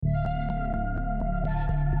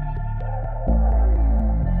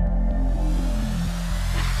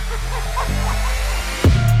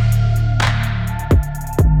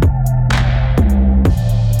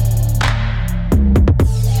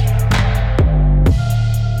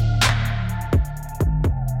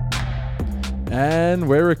And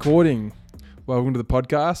we're recording. Welcome to the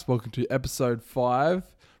podcast. Welcome to episode 5.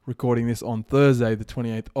 Recording this on Thursday, the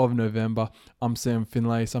 28th of November. I'm Sam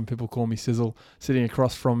Finlay. Some people call me Sizzle. Sitting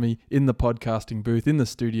across from me in the podcasting booth in the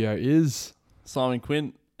studio is Simon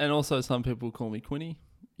Quinn. And also some people call me Quinny.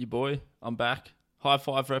 Your boy. I'm back. High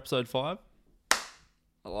five for episode 5.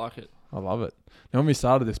 I like it. I love it. Now, when we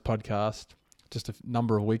started this podcast just a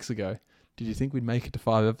number of weeks ago, did you think we'd make it to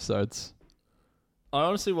 5 episodes? I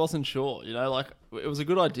honestly wasn't sure, it was a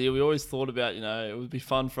good idea. We always thought about, it would be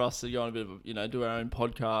fun for us to go on a bit of, do our own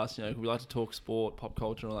podcast, we like to talk sport, pop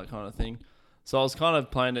culture and all that kind of thing. So I was kind of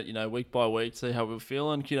playing it, week by week, see how we were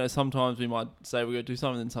feeling. Sometimes we might say we're going to do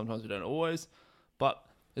something and sometimes we don't always. But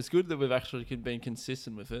it's good that we've actually been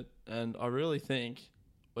consistent with it. And I really think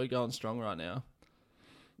we're going strong right now.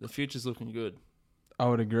 The future's looking good. I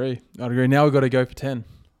would agree. Now we've got to go for 10.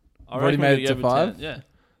 I've already made it to 5. 10, yeah.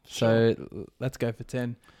 So let's go for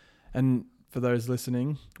 10. And for those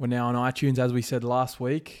listening, we're now on iTunes, as we said last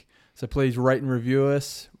week. So please rate and review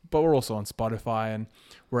us. But we're also on Spotify and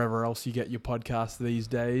wherever else you get your podcasts these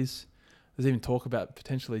days. There's even talk about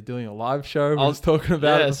potentially doing a live show. I was talking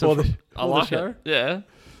about it before the show. It. Yeah.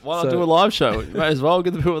 Why not do a live show? You may as well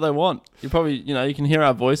give the people what they want. You probably, you can hear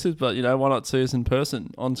our voices, but, why not see us in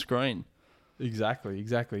person on screen?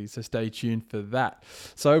 Exactly. So stay tuned for that.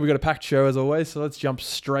 So we've got a packed show as always. So let's jump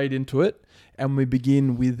straight into it. And we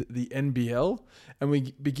begin with the NBL. And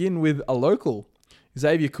we begin with a local,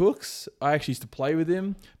 Xavier Cooks. I actually used to play with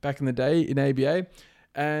him back in the day in ABA.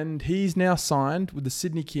 And he's now signed with the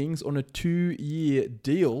Sydney Kings on a 2-year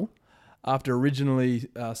deal after originally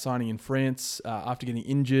signing in France after getting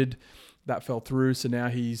injured. That fell through, so now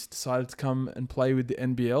he's decided to come and play with the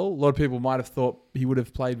NBL. A lot of people might have thought he would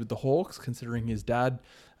have played with the Hawks, considering his dad,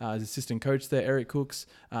 his assistant coach there, Eric Cooks,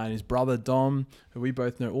 and his brother, Dom, who we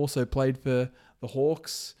both know also played for the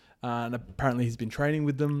Hawks. And apparently he's been training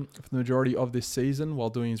with them for the majority of this season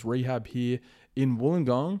while doing his rehab here in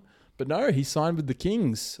Wollongong. But no, he signed with the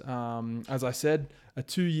Kings. As I said, a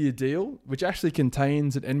 2-year deal, which actually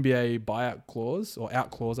contains an NBA buyout clause, or out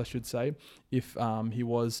clause, I should say, if he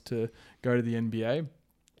was to go to the NBA.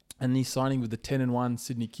 And he's signing with the 10-1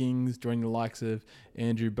 Sydney Kings, joining the likes of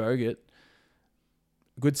Andrew Bogut.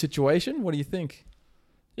 Good situation. What do you think?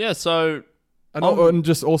 Yeah, so... And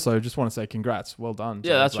just want to say congrats. Well done.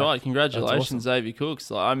 Yeah, that's right. Congratulations, awesome. Xavier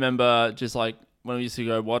Cooks. I remember just when we used to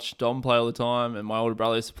go watch Dom play all the time, and my older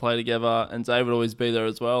brother used to play together, and Dave would always be there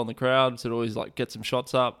as well in the crowd, so he'd always get some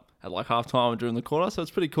shots up at halftime during the quarter. So it's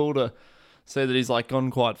pretty cool to see that he's gone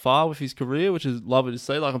quite far with his career, which is lovely to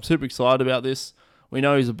see. I'm super excited about this. We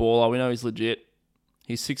know he's a baller. We know he's legit.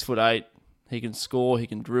 He's 6'8". He can score. He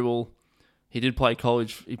can dribble. He did play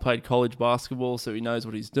college. He played college basketball, so he knows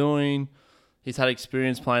what he's doing. He's had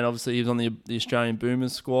experience playing. Obviously, he was on the Australian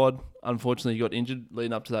Boomers squad. Unfortunately, he got injured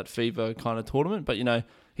leading up to that FIBA kind of tournament. But,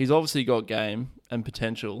 he's obviously got game and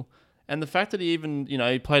potential. And the fact that he even,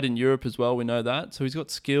 he played in Europe as well, we know that. So he's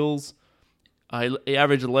got skills. He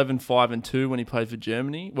averaged 11, 5 and 2 when he played for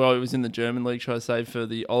Germany. Well, he was in the German league, should I say, for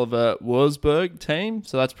the Oliver Wurzburg team.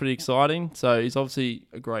 So that's pretty exciting. So he's obviously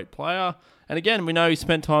a great player. And again, we know he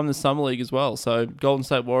spent time in the Summer League as well. So Golden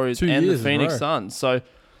State Warriors and the Phoenix Suns. So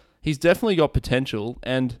he's definitely got potential,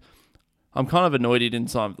 and I'm kind of annoyed he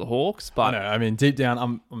didn't sign with the Hawks. But I know. Deep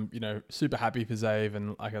down, I'm super happy for Zave,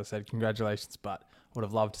 and like I said, congratulations. But would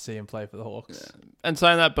have loved to see him play for the Hawks. Yeah. And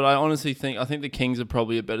saying that, but I honestly think the Kings are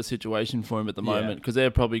probably a better situation for him at the moment because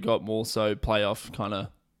they've probably got more so playoff kind of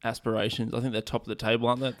aspirations. I think they're top of the table,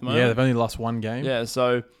 aren't they, at the moment? Yeah, they've only lost one game. Yeah,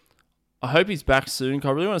 so I hope he's back soon. Cause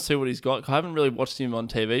I really want to see what he's got. I haven't really watched him on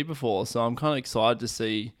TV before, so I'm kind of excited to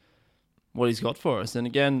see what he's got for us. And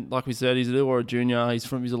again, like we said, he's a Illawarra junior. He's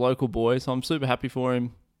a local boy, so I'm super happy for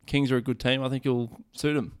him. Kings are a good team. I think he'll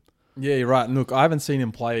suit him. Yeah, you're right. And look, I haven't seen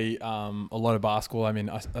him play a lot of basketball.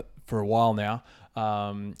 For a while now.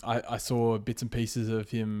 I saw bits and pieces of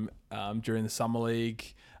him during the Summer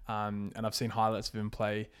League, and I've seen highlights of him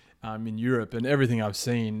play in Europe. And everything I've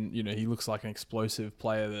seen, he looks like an explosive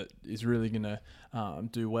player that is really going to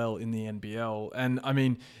do well in the NBL.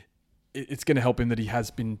 And it's going to help him that he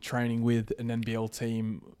has been training with an NBL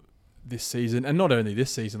team this season, and not only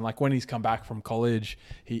this season. When he's come back from college,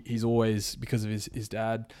 he's always, because of his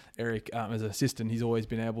dad Eric as an assistant, he's always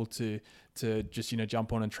been able to just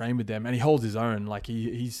jump on and train with them, and he holds his own.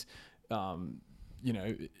 He's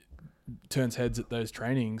turns heads at those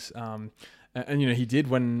trainings. And he did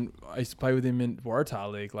when I used to play with him in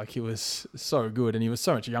Waratah League. He was so good, and he was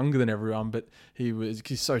so much younger than everyone, but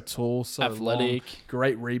he's so tall, so athletic, long,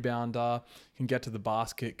 great rebounder, can get to the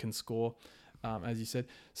basket, can score. as you said.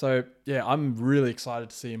 So, yeah, I'm really excited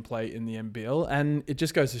to see him play in the NBL. And it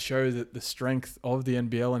just goes to show that the strength of the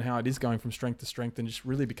NBL and how it is going from strength to strength and just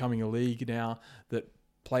really becoming a league now that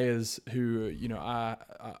players who, are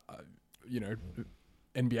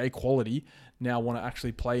NBA quality now want to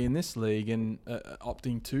actually play in this league and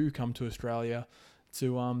opting to come to Australia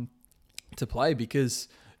to play because,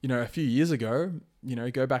 a few years ago,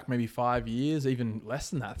 go back maybe 5 years, even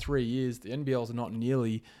less than that, 3 years, the NBL is not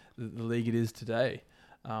nearly the league it is today.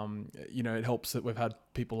 It helps that we've had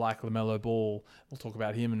people like LaMelo Ball, we'll talk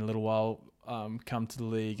about him in a little while, come to the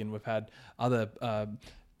league, and we've had other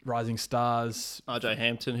rising stars. RJ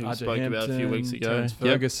Hampton, who we spoke about a few weeks ago. Terrence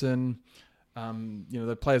Ferguson.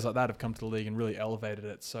 The players like that have come to the league and really elevated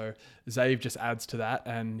it. So Zave just adds to that,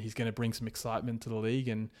 and he's going to bring some excitement to the league,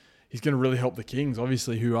 and he's going to really help the Kings,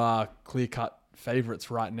 obviously, who are clear-cut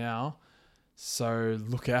favourites right now. So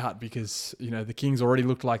look out because, the Kings already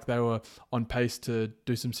looked like they were on pace to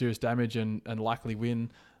do some serious damage and likely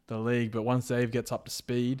win the league. But once Zave gets up to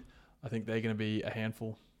speed, I think they're going to be a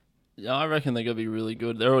handful. Yeah, I reckon they're going to be really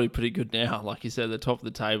good. They're already pretty good now. Like you said, they're top of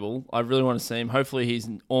the table. I really want to see him. Hopefully he's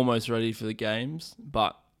almost ready for the games.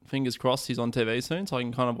 But fingers crossed he's on TV soon so I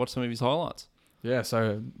can kind of watch some of his highlights. Yeah,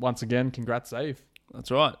 so once again, congrats, Zave.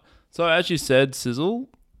 That's right. So as you said, Sizzle,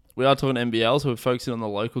 we are talking NBL, so we're focusing on the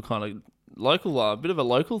local bit of a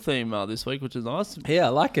local theme this week, which is nice. Yeah, I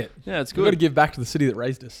like it. Yeah, it's good. We've got to give back to the city that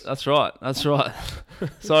raised us. That's right.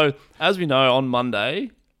 So, as we know, on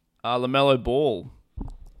Monday, LaMelo Ball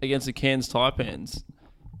against the Cairns Taipans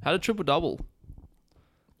had a triple-double.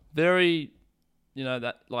 Very,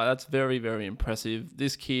 that's very, very impressive.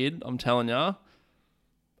 This kid, I'm telling you,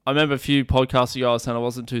 I remember a few podcasts ago I was saying I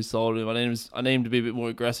wasn't too sold on him. I need him to be a bit more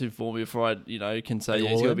aggressive for me before I, can say he's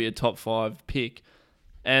going to be a top 5 pick.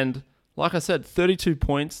 And like I said, 32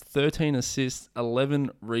 points, 13 assists, 11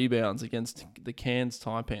 rebounds against the Cairns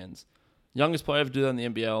Taipans. Youngest player ever to do that in the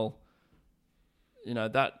NBL.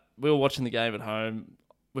 That we were watching the game at home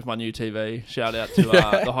with my new TV. Shout out to the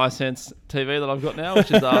Hisense TV that I've got now, which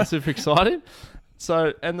is super exciting.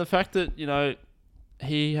 So, and the fact that,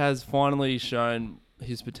 he has finally shown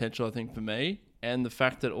his potential, I think, for me. And the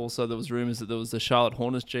fact that also there was rumours that there was the Charlotte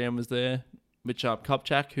Hornets GM was there, Mitch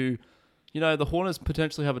Kupchak, who, the Hornets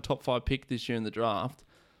potentially have a top 5 pick this year in the draft.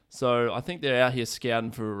 So I think they're out here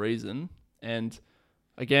scouting for a reason. And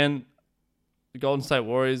again, the Golden State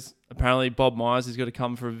Warriors, apparently Bob Myers is going to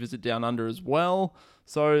come for a visit down under as well.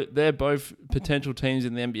 So they're both potential teams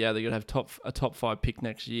in the NBA. They're going to have a top 5 pick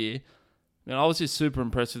next year. I was just super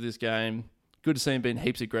impressed with this game. Good to see him being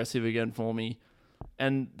heaps aggressive again for me.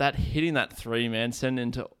 And that hitting that 3, man, sending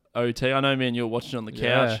into OT. I know me and you were watching on the couch.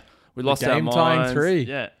 Yeah. We lost our minds. Game-tying 3.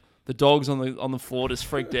 Yeah. The dogs on the floor just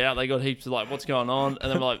freaked out. They got heaps of what's going on?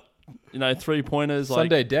 And then we're 3-pointers.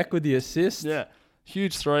 Sunday Deck with the assist. Yeah.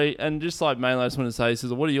 Huge 3. And just mainly I just want to say,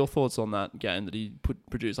 Sizzle, what are your thoughts on that game that he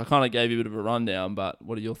produced? I kind of gave you a bit of a rundown, but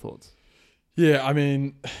what are your thoughts? Yeah, I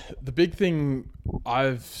mean, the big thing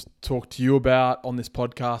I've talked to you about on this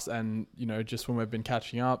podcast and, just when we've been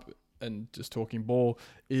catching up and just talking ball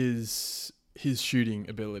is his shooting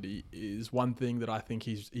ability is one thing that I think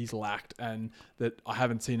he's lacked and that I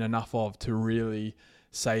haven't seen enough of to really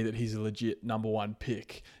say that he's a legit number 1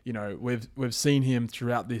 pick. We've seen him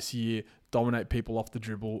throughout this year dominate people off the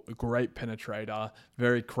dribble, a great penetrator,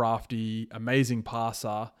 very crafty, amazing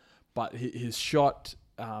passer, but his shot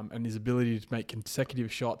and his ability to make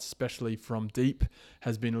consecutive shots, especially from deep,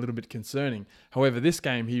 has been a little bit concerning. However, this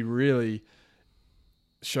game, he really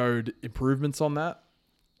showed improvements on that.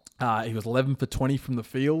 He was 11 for 20 from the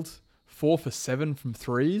field, 4 for 7 from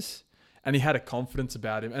threes, and he had a confidence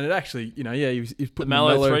about him. And it actually, he was putting the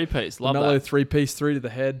Melo 3-piece. Love Melo that. 3-piece, 3 to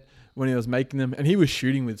the head when he was making them. And he was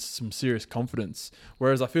shooting with some serious confidence.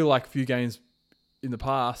 Whereas I feel like a few games in the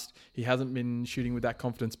past, he hasn't been shooting with that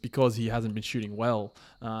confidence because he hasn't been shooting well.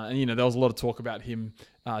 And there was a lot of talk about him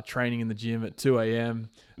training in the gym at 2 a.m.,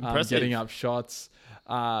 getting up shots.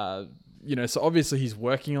 So obviously he's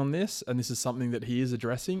working on this, and this is something that he is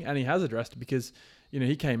addressing, and he has addressed it because,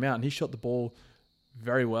 he came out and he shot the ball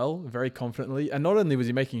very well, very confidently. And not only was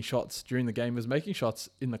he making shots during the game, he was making shots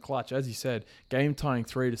in the clutch. As you said, game-tying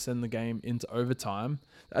 3 to send the game into overtime.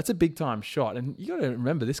 That's a big-time shot. And you got to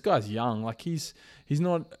remember, this guy's young. He's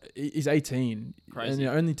 18. Crazy.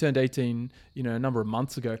 And only turned 18, a number of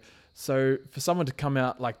months ago. So for someone to come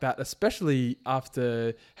out like that, especially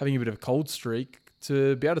after having a bit of a cold streak,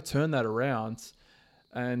 to be able to turn that around,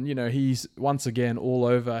 and he's once again all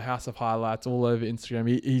over House of Highlights, all over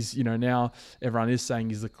Instagram. He's now everyone is saying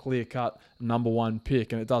he's a clear-cut number 1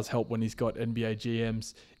 pick, and it does help when he's got NBA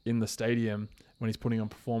GMs in the stadium when he's putting on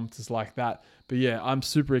performances like that. But yeah, I'm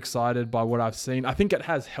super excited by what I've seen. I think it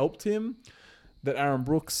has helped him that Aaron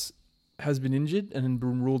Brooks has been injured and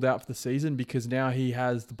been ruled out for the season, because now he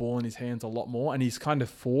has the ball in his hands a lot more and he's kind of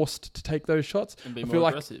forced to take those shots. And be more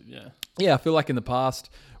aggressive, Yeah, I feel like in the past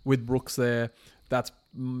with Brooks there, that's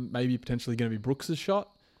maybe potentially going to be Brooks' shot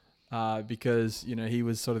because, he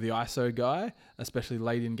was sort of the ISO guy, especially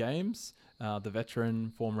late in games, the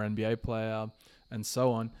veteran, former NBA player, and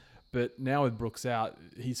so on. But now with Brooks out,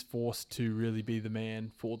 he's forced to really be the man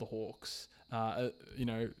for the Hawks.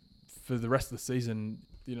 For the rest of the season,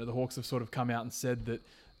 the Hawks have sort of come out and said that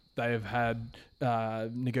they have had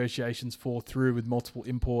negotiations fall through with multiple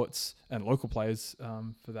imports and local players,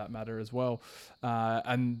 for that matter as well.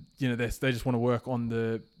 And they just want to work on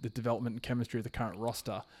the development and chemistry of the current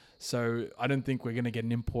roster. So I don't think we're going to get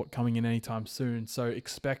an import coming in anytime soon. So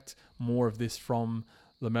expect more of this from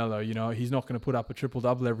LaMelo. He's not going to put up a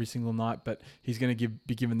triple-double every single night, but he's going to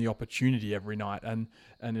be given the opportunity every night. And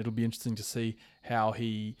it'll be interesting to see how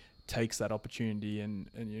he takes that opportunity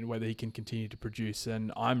and whether he can continue to produce.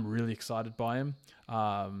 And I'm really excited by him.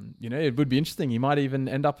 It would be interesting. He might even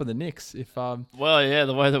end up with the Knicks if. The way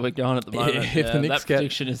that we're going at the moment, if the Knicks that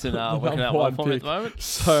prediction isn't working out well for me at the moment.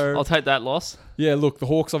 So I'll take that loss. Yeah, look, the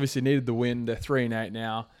Hawks obviously needed the win. They're 3-8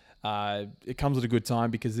 now. It comes at a good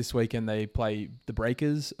time because this weekend they play the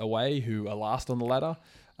Breakers away, who are last on the ladder.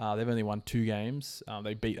 They've only won 2 games.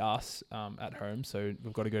 They beat us at home, so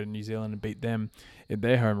we've got to go to New Zealand and beat them in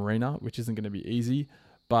their home arena, which isn't going to be easy.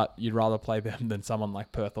 But you'd rather play them than someone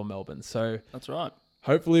like Perth or Melbourne. So that's right.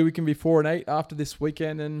 Hopefully we can be 4-8 after this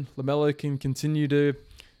weekend, and LaMelo can continue to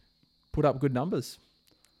put up good numbers.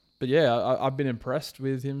 But yeah, I've been impressed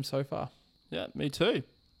with him so far. Yeah, me too.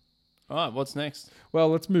 All right, what's next? Well,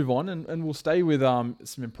 let's move on, and we'll stay with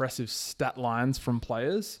some impressive stat lines from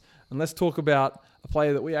players. And let's talk about a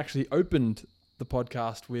player that we actually opened the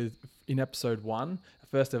podcast with in episode 1, our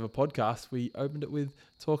first ever podcast. We opened it with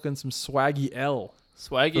talking some Swaggy L.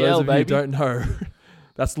 Swaggy For those L, of baby. you who don't know,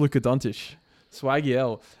 that's Luka Doncic. Swaggy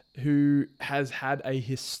L, who has had a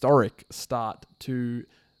historic start to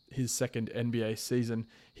his second NBA season.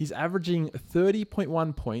 He's averaging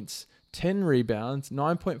 30.1 points, 10 rebounds,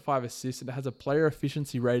 9.5 assists, and it has a player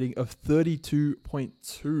efficiency rating of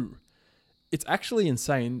 32.2. It's actually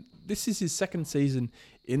insane. This is his second season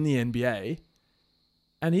in the NBA,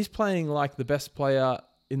 and he's playing like the best player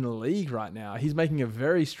in the league right now. He's making a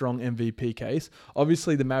very strong MVP case.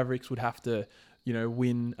 Obviously, the Mavericks would have to,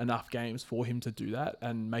 win enough games for him to do that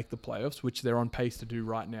and make the playoffs, which they're on pace to do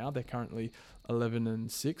right now. They're currently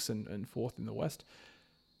 11-6 and fourth in the West.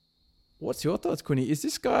 What's your thoughts, Quinny? Is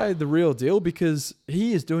this guy the real deal? Because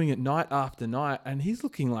he is doing it night after night, and he's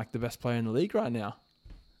looking like the best player in the league right now.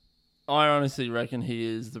 I honestly reckon he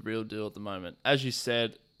is the real deal at the moment. As you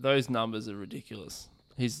said, those numbers are ridiculous.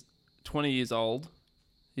 He's 20 years old.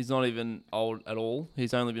 He's not even old at all.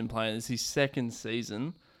 He's only been playing. This is his second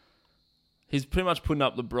season. He's pretty much putting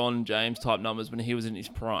up LeBron James type numbers when he was in his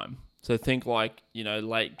prime. So think like,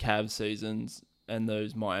 late Cavs seasons and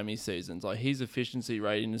those Miami seasons. Like his efficiency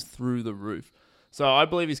rating is through the roof. So I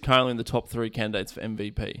believe he's currently in the top 3 candidates for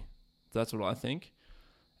MVP. That's what I think.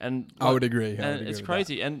 And I would agree. And it's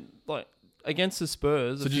crazy. That. And like against the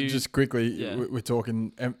Spurs. So just quickly, we're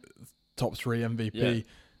talking top 3 MVP. Yeah.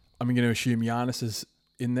 I'm going to assume Giannis is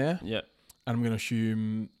in there. Yeah. And I'm going to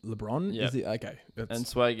assume LeBron. Yeah. Is it? Okay. And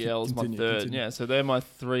Swaggy L is my third. Continue. Yeah. So they're my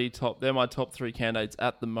top 3 candidates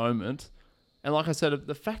at the moment. And like I said,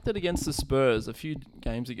 the fact that against the Spurs a few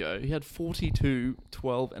games ago, he had 42,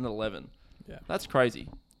 12, and 11. Yeah. That's crazy.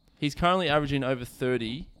 He's currently averaging over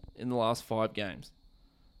 30 in the last 5 games.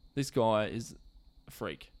 This guy is a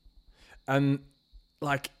freak. And,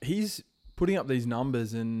 he's putting up these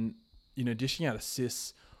numbers and, dishing out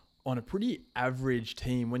assists on a pretty average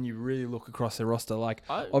team when you really look across their roster.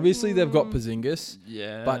 Obviously, they've got Porzingis.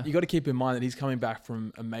 Yeah. But you got to keep in mind that he's coming back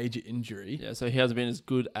from a major injury. Yeah, so he hasn't been as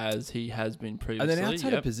good as he has been previously. And then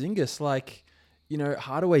outside of Porzingis,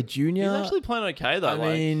 Hardaway Jr. He's actually playing okay,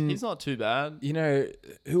 though. He's not too bad.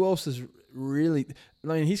 Who else is really...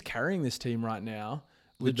 he's carrying this team right now.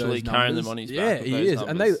 Literally carrying them on his back. Yeah, he is.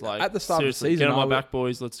 Numbers. And at the start of the season... Get on my back,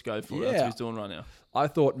 boys. Let's go for it. That's what he's doing right now. I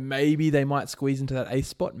thought maybe they might squeeze into that 8th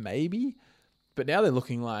spot, maybe. But now they're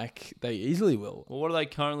looking like they easily will. Well, what are they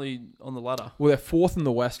currently on the ladder? Well, they're 4th in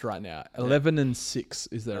the West right now.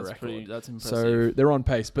 11-6 is their record. That's impressive. So they're on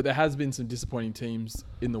pace. But there has been some disappointing teams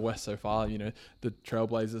in the West so far. The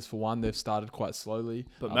Trailblazers, for one, they've started quite slowly.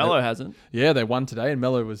 But Melo hasn't. Yeah, they won today, and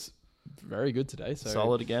Melo was very good today. So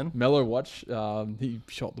solid again. Melo watch. He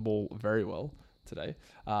shot the ball very well today.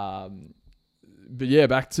 But yeah,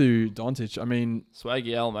 back to Doncic. I mean,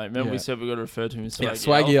 Swaggy L, mate. Remember we said we got to refer to him as Swaggy yeah,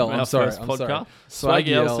 Swaggy L. from our I'm sorry. first podcast? Swaggy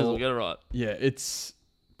Swaggy L L. says we'll get it right. Yeah, it's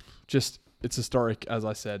historic, as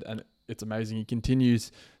I said, and it's amazing. He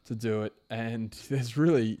continues to do it, and there's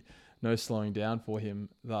really no slowing down for him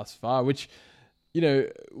thus far, which,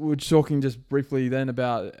 we're talking just briefly then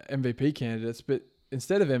about MVP candidates, but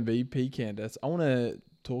instead of MVP candidates, I want to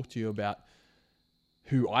talk to you about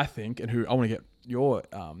who I think, and who I want to get your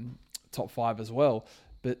top 5 as well.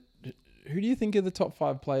 But who do you think are the top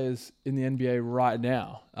 5 players in the NBA right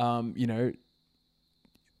now?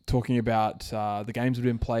 Talking about the games that have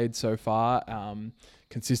been played so far,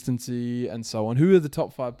 consistency and so on. Who are the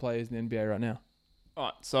top 5 players in the NBA right now? All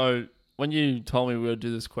right. So when you told me we were going to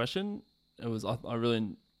do this question, I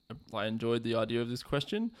really enjoyed the idea of this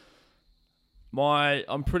question.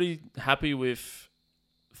 I'm pretty happy with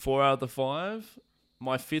 4 out of the 5.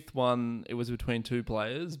 My 5th one, it was between 2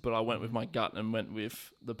 players, but I went with my gut and went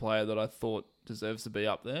with the player that I thought deserves to be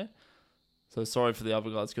up there. So sorry for the other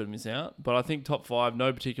guys going to miss out. But I think top 5,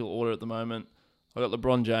 no particular order at the moment. I got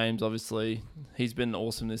LeBron James, obviously. He's been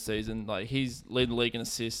awesome this season. He's leading the league in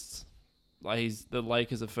assists. The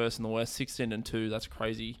Lakers are first in the West, 16-2. That's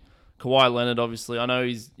crazy. Kawhi Leonard, obviously. I know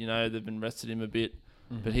they've been rested him a bit,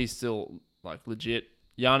 but he's still legit.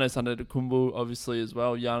 Giannis Antetokounmpo, obviously, as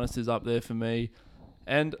well. Giannis is up there for me.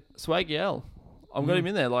 And Swaggy L. I've got him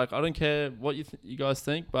in there. I don't care what you guys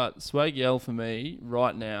think, but Swaggy L for me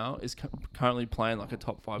right now is currently playing like a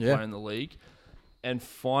top 5 player in the league. And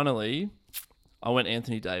finally, I went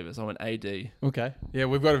Anthony Davis. I went AD. Okay. Yeah,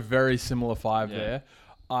 we've got a very similar 5 there.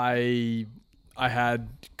 I had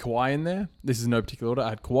Kawhi in there. This is no particular order. I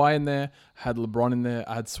had Kawhi in there. I had LeBron in there.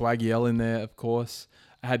 I had Swaggy L in there, of course.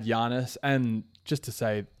 I had Giannis. And just to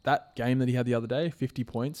say, that game that he had the other day, 50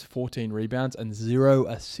 points, 14 rebounds, and 0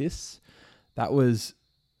 assists, that was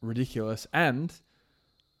ridiculous. And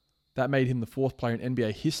that made him the 4th player in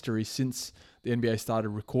NBA history since the NBA started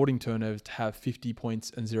recording turnovers to have 50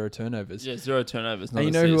 points and 0 turnovers. Yeah, 0 turnovers. And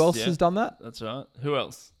you know who else has done that? That's right. Who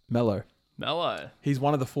else? Melo. He's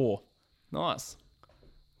one of the 4. Nice.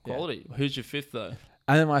 Quality. Yeah. Who's your 5th, though?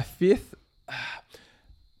 And then my 5th,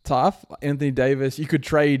 tough, Anthony Davis. You could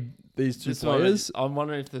trade these 2 players. I'm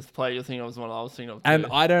wondering if this player you're thinking of is one I was thinking of too. And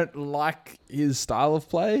I don't like his style of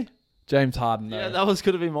play. James Harden, though. Yeah, that was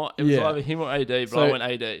going to be it was either him or AD, but so I went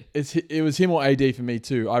AD. It was him or AD for me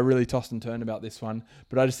too. I really tossed and turned about this one.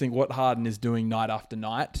 But I just think what Harden is doing night after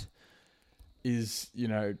night is,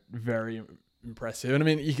 very impressive. And I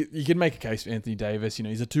mean, you could make a case for Anthony Davis.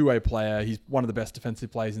 He's a 2-way player. He's one of the best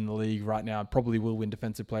defensive players in the league right now. Probably will win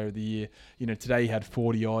Defensive Player of the Year. Today he had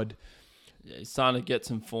 40-odd. Yeah, he's starting to get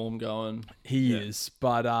some form going. He is.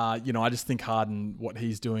 But, I just think Harden, what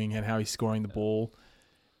he's doing and how he's scoring the ball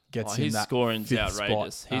gets him that his scoring's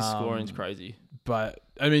outrageous. Spot. His scoring's crazy. But,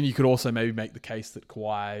 I mean, you could also maybe make the case that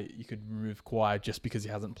you could remove Kawhi just because he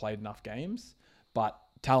hasn't played enough games. But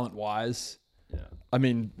talent-wise, I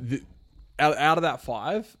mean, out of that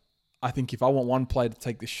 5, I think if I want one player to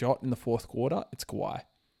take the shot in the 4th quarter, it's Kawhi.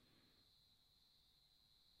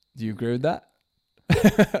 Do you agree with that?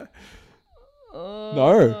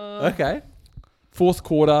 No. Okay. 4th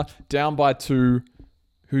quarter, down by 2.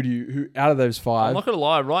 Who out of those 5? I'm not gonna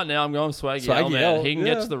lie. Right now, I'm going Swaggy L, man. L, he can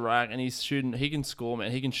get to the rack and he's shooting. He can score, man.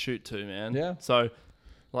 He can shoot too, man. Yeah. So,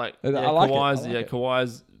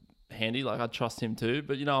 Kawhi's handy. I trust him too.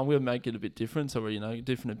 But I'm gonna make it a bit different. So we're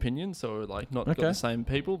different opinions. So we're not got the same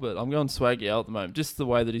people. But I'm going Swaggy L at the moment, just the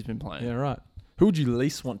way that he's been playing. Yeah, right. Who would you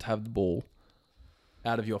least want to have the ball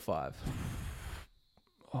out of your 5?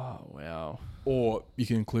 Oh wow. Or you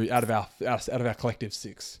can include out of our collective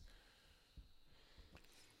 6.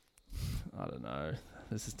 I don't know.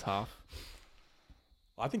 This is tough.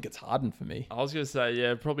 I think it's Harden for me. I was going to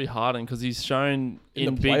say, probably Harden because he's shown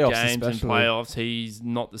in big games and playoffs he's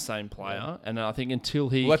not the same player. Yeah. And I think until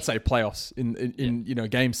he... Let's say playoffs in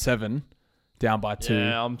Game 7, down by 2.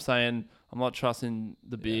 Yeah, I'm saying I'm not trusting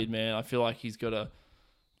the beard, man. I feel like he's got to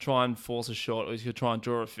try and force a shot or he's going to try and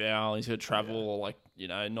draw a foul. He's going to travel or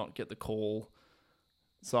not get the call.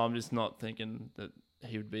 So I'm just not thinking that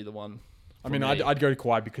he would be the one. I mean, I'd go to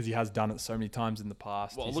Kawhi because he has done it so many times in the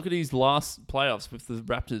past. Well, look at his last playoffs with the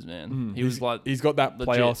Raptors, man. He's got that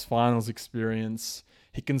legit playoffs finals experience.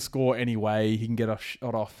 He can score any way. He can get a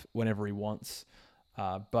shot off whenever he wants.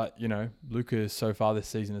 But Luka so far this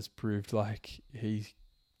season has proved like he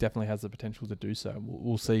definitely has the potential to do so.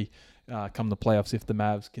 We'll see come the playoffs if the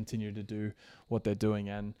Mavs continue to do what they're doing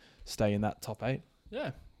and stay in that top 8.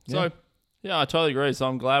 Yeah. So. Yeah, I totally agree. So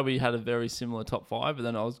I'm glad we had a very similar top 5, but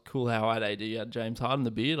then I was cool how I had AD, had James Harden, the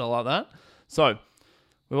beard. I like that. So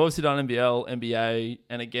we've obviously done NBL, NBA,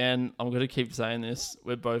 and again, I'm going to keep saying this.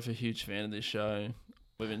 We're both a huge fan of this show.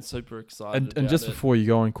 We've been super excited. And just it. before you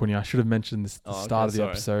go on, Quinny, I should have mentioned this at the start of the sorry.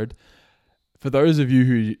 episode. For those of you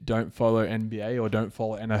who don't follow NBA or don't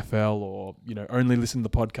follow NFL or, only listen to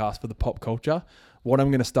the podcast for the pop culture, what I'm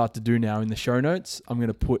going to start to do now in the show notes, I'm going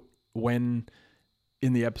to put when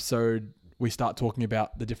in the episode we start talking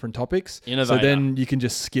about the different topics. Innovator. So then you can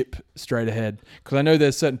just skip straight ahead. Because I know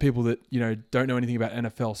there's certain people that, don't know anything about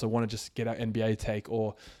NFL, so want to just get our NBA take,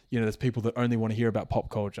 or, there's people that only want to hear about pop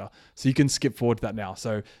culture. So you can skip forward to that now.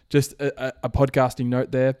 So just a podcasting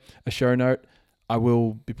note there, a show note. I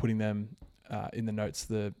will be putting them in the notes,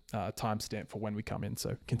 the timestamp for when we come in.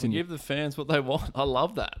 So continue. We'll give the fans what they want. I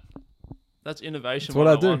love that. That's innovation. That's what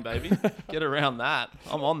I do, baby. Get around that.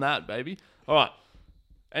 I'm on that, baby. All right.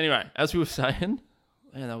 Anyway, as we were saying,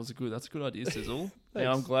 man, that's a good idea, Sizzle.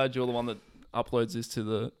 Yeah, I'm glad you're the one that uploads this to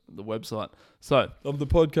the website. So I'm the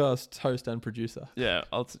podcast host and producer. Yeah,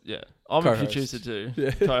 I'm Co-host. a producer too.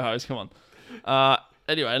 Yeah. Co-host, come on.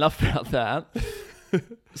 Anyway, enough about that.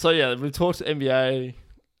 So yeah, we've talked NBA,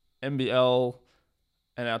 NBL,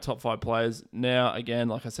 and our top 5 players. Now, again,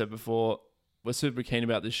 like I said before, we're super keen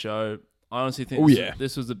about this show. I honestly think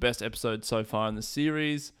this was the best episode so far in the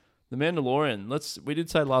series. The Mandalorian. We did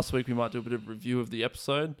say last week we might do a bit of review of the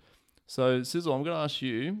episode. So, Sizzle, I'm going to ask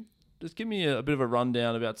you, just give me a bit of a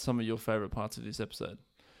rundown about some of your favourite parts of this episode.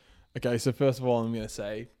 Okay, so first of all, I'm going to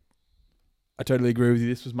say, I totally agree with you.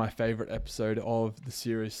 This was my favourite episode of the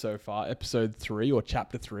series so far. Episode 3, or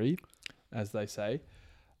Chapter 3, as they say.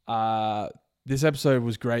 This episode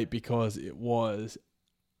was great because it was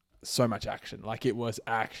so much action. Like, it was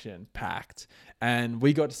action-packed. And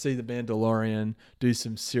we got to see the Mandalorian do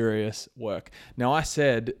some serious work. Now, I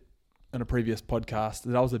said on a previous podcast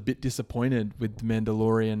that I was a bit disappointed with the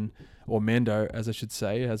Mandalorian, or Mando, as I should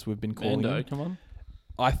say, as we've been calling him. Come on.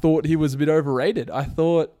 I thought he was a bit overrated. I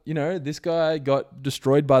thought, this guy got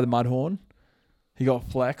destroyed by the Mudhorn. He got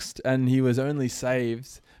flexed, and he was only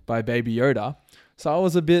saved by Baby Yoda. So I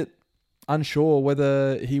was a bit unsure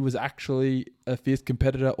whether he was actually a fierce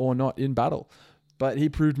competitor or not in battle. But he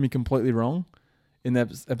proved me completely wrong in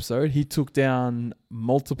that episode. He took down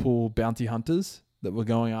multiple bounty hunters that were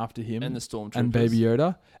going after him. And the Stormtroopers. And Baby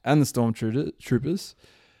Yoda. And the Stormtroopers.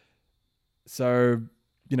 So,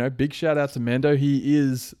 big shout out to Mando. He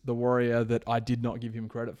is the warrior that I did not give him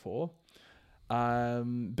credit for.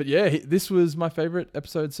 But yeah, this was my favorite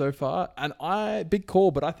episode so far. And big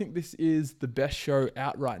call, but I think this is the best show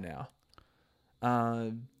out right now.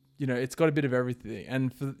 It's got a bit of everything.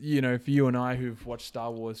 And for you and I who've watched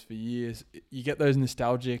Star Wars for years, you get those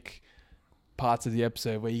nostalgic parts of the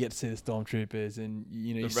episode where you get to see the Stormtroopers, and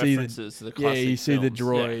you see references to the classic you see the films.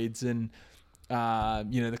 droids, and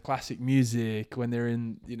the classic music when they're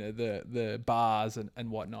in the bars and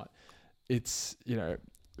whatnot. It's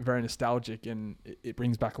very nostalgic, and it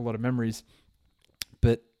brings back a lot of memories.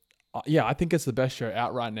 But I think it's the best show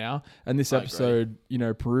out right now, and this episode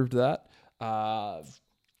proved that.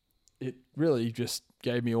 It really just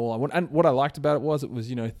gave me all I want. And what I liked about it was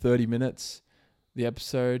 30 minutes, the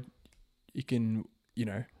episode. You can,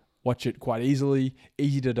 watch it quite easy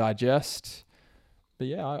to digest. But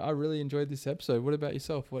yeah, I really enjoyed this episode. What about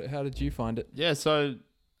yourself? How did you find it? Yeah, so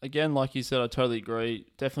again, like you said, I totally agree.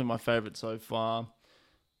 Definitely my favorite so far.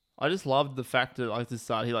 I just loved the fact that at the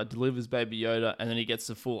start he delivers Baby Yoda, and then he gets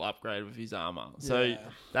the full upgrade with his armor. So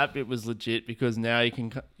that bit was legit, because now you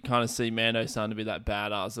can kind of see Mando starting to be that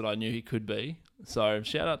badass that I knew he could be. So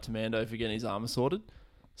shout out to Mando for getting his armor sorted.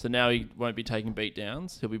 So now he won't be taking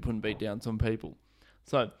beatdowns. He'll be putting beatdowns on people.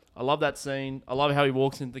 So I love that scene. I love how he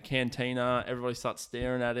walks into the cantina. Everybody starts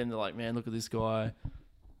staring at him. They're like, man, look at this guy.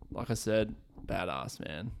 Like I said, badass,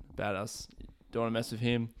 man. Badass. Don't want to mess with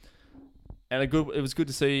him. And it was good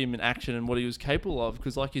to see him in action and what he was capable of,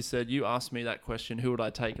 because like you said, you asked me that question, who would I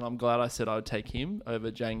take? And I'm glad I said I would take him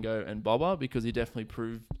over Jango and Boba, because he definitely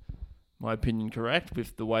proved my opinion correct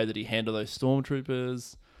with the way that he handled those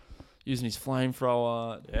stormtroopers, using his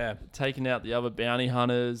flamethrower, taking out the other bounty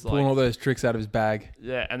hunters, pulling all those tricks out of his bag.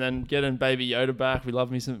 Yeah, and then getting Baby Yoda back. We love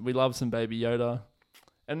some Baby Yoda.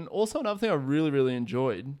 And also another thing I really, really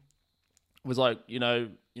enjoyed was all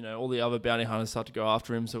the other bounty hunters start to go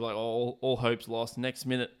after him. So all hope's lost. Next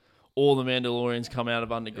minute, all the Mandalorians come out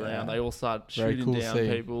of underground. They all start shooting down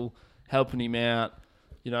people, helping him out.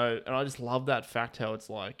 And I just love that fact, how it's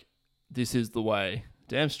like, this is the way.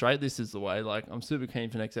 Damn straight, this is the way. I'm super keen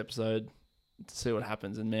for next episode to see what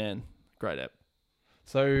happens. And man, great ep.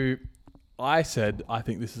 So I said I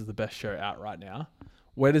think this is the best show out right now.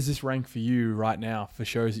 Where does this rank for you right now for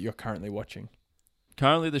shows that you're currently watching?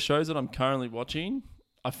 Currently, the shows that I'm currently watching,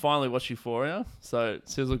 I finally watched Euphoria. So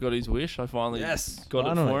Sizzle got his wish. I finally got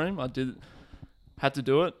it for him. Had to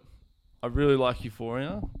do it. I really like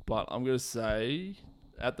Euphoria, but I'm going to say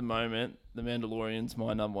at the moment, The Mandalorian's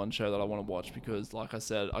my number one show that I want to watch because, like I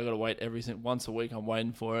said, I got to wait once a week. I'm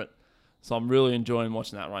waiting for it. So I'm really enjoying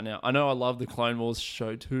watching that right now. I know I love the Clone Wars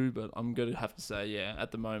show too, but I'm going to have to say, yeah,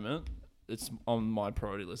 at the moment, it's on my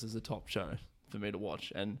priority list as a top show for me to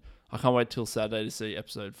watch. And I can't wait till Saturday to see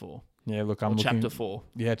episode 4. Yeah, look, chapter 4.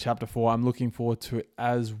 Yeah, chapter 4. I'm looking forward to it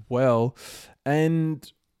as well.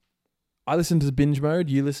 And I listen to Binge Mode.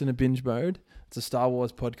 You listen to Binge Mode. It's a Star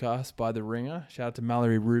Wars podcast by The Ringer. Shout out to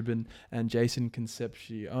Mallory Rubin and Jason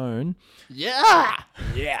Concepcion. Yeah!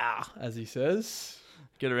 Yeah, as he says.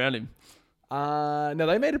 Get around him. Now,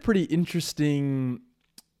 they made a pretty interesting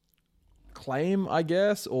claim, I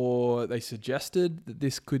guess, or they suggested that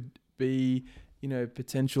this could be,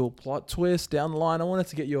 potential plot twist down the line. I wanted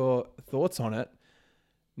to get your thoughts on it.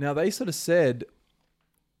 Now, they sort of said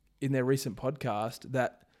in their recent podcast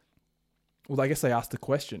that, well, I guess they asked the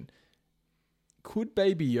question, could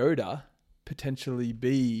Baby Yoda potentially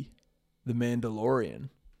be the Mandalorian,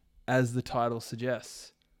 as the title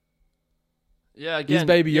suggests? Yeah, again. Is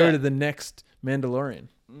Baby Yoda the next Mandalorian?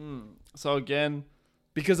 So again...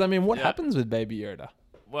 Because, what happens with Baby Yoda?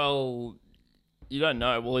 Well, you don't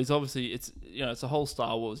know. Well, he's obviously... It's a whole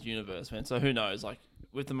Star Wars universe, man. So who knows? Like,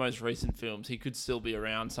 with the most recent films, he could still be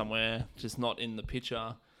around somewhere, just not in the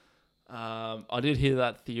picture. I did hear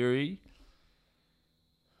that theory.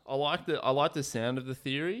 I like the sound of the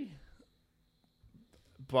theory,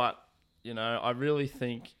 but I really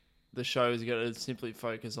think the show is going to simply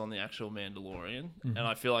focus on the actual Mandalorian, and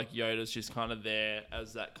I feel like Yoda's just kind of there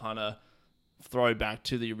as that kind of throwback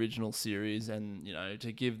to the original series, and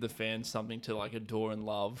to give the fans something to like adore and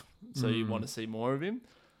love. So you want to see more of him.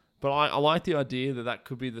 But I like the idea that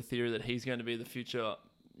could be the theory that he's going to be the future.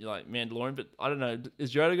 Mandalorian, but I don't know.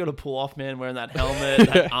 Is Yoda going to pull off, man, wearing that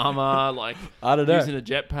helmet, that armor, I don't know, using a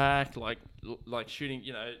jetpack, like shooting,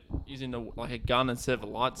 using a gun instead of a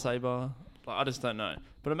lightsaber? I just don't know.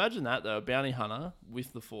 But imagine that though, a bounty hunter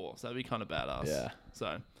with the Force. That'd be kind of badass. Yeah.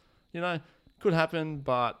 So, could happen,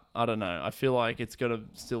 but I don't know. I feel like it's going to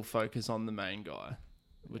still focus on the main guy,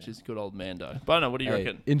 which is good old Mando. But I don't know. What do you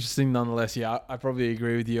reckon? Interesting, nonetheless. Yeah, I probably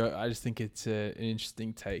agree with you. I just think it's an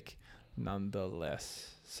interesting take,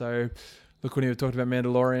 nonetheless. So, look, when we talked about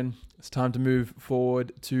Mandalorian, it's time to move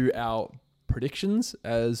forward to our predictions,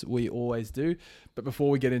 as we always do. But before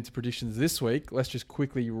we get into predictions this week, let's just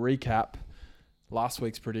quickly recap last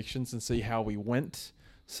week's predictions and see how we went.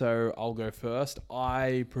 So, I'll go first.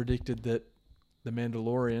 I predicted that the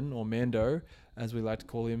Mandalorian, or Mando, as we like to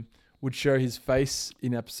call him, would show his face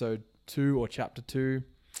in episode 2 or chapter 2.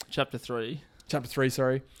 Chapter 3. Chapter 3,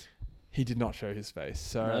 sorry. He did not show his face.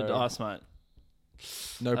 So no dice, mate.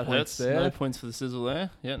 No that points hurts. There. No points for the Sizzle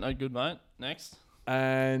there. Yeah, no good, mate. Next.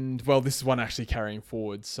 And, well, this is one actually carrying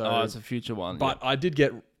forward. So it's a future one. But I did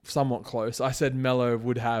get somewhat close. I said Mello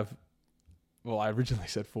would have, well, I originally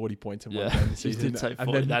said 40 points in one game this season. You did say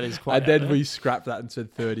 40. That is quite. And then we scrapped that and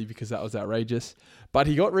said 30 because that was outrageous. But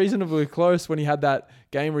he got reasonably close when he had that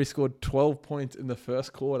game where he scored 12 points in the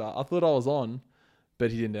first quarter. I thought I was on,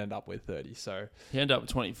 but he didn't end up with 30. So he ended up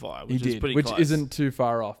with 25, which is pretty close. Which isn't too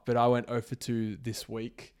far off. But I went 0 for 2 this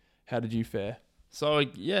week. How did you fare? So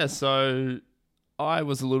I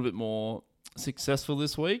was a little bit more successful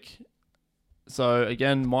this week. So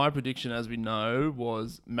again, my prediction, as we know,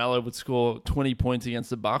 was Mallow would score 20 points against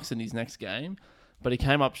the Bucks in his next game, but he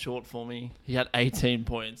came up short for me. He had 18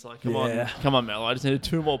 points. Like, come on, Mallow. I just needed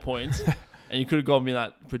 2 more points, and you could have got me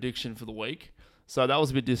that prediction for the week. So that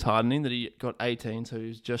was a bit disheartening that he got 18, so he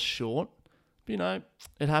was just short. But,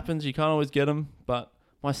 it happens. You can't always get them. But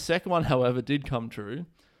my second one, however, did come true.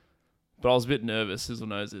 But I was a bit nervous. Sizzle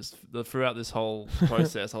knows this. Throughout this whole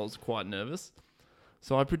process, I was quite nervous.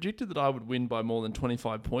 So I predicted that I would win by more than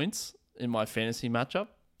 25 points in my fantasy matchup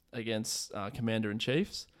against Commander and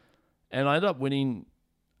Chiefs. And I ended up winning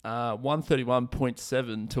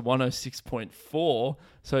 131.7 to 106.4.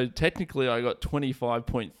 So technically I got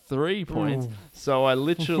 25.3 points. Ooh. So I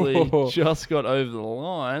literally just got over the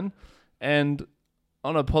line. And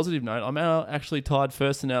on a positive note, I'm now actually tied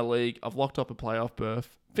first in our league. I've locked up a playoff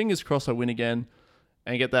berth. Fingers crossed I win again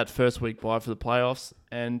and get that first week bye for the playoffs.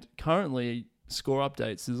 And currently, score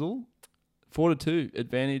update, Sizzle, 4-2,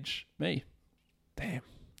 advantage me. Damn.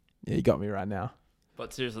 Yeah, you got me right now.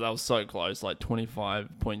 But seriously, that was so close, like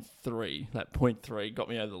 25.3. That 0.3 got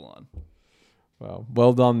me over the line.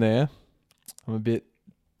 Well done there. I'm a bit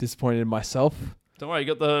disappointed in myself. Don't worry,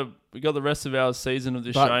 we got the rest of our season of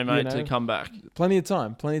this show, mate, to come back. Plenty of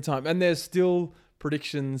time. And there's still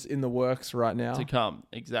predictions in the works right now. To come,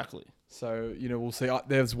 exactly. So, we'll see.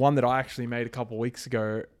 There's one that I actually made a couple of weeks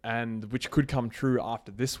ago, and which could come true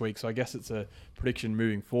after this week. So I guess it's a prediction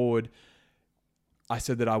moving forward. I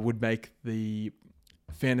said that I would make the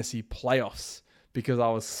fantasy playoffs because I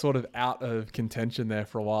was sort of out of contention there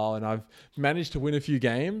for a while, and I've managed to win a few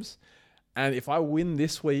games. And if I win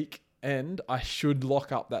this week, I should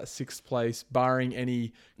lock up that 6th place, barring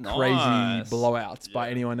any crazy blowouts by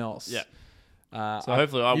anyone else. Yeah. So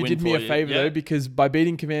hopefully I win. You did me a favor though, because by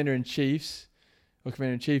beating Commander-in-Chief,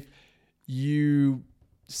 you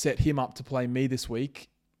set him up to play me this week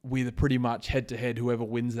with pretty much head-to-head. Whoever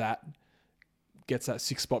wins that gets that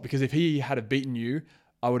 6th spot. Because if he had beaten you,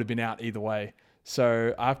 I would have been out either way.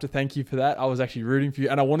 So I have to thank you for that. I was actually rooting for you,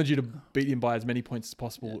 and I wanted you to beat him by as many points as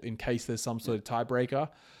possible in case there's some sort of tiebreaker.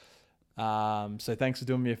 So thanks for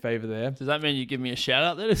doing me a favor there. Does that mean you give me a shout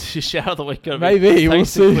out then? Is your shout out of the week? Maybe. We'll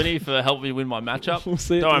see. Thanks to Quinny for helping me win my matchup. We'll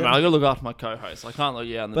see. Don't worry, man. I got to look after my co-host. I can't leave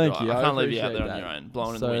you out in the Thank dry. you. I can't leave you out there that. on your own,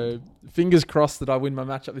 blowing in the wind. Fingers crossed that I win my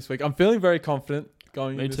matchup this week. I'm feeling very confident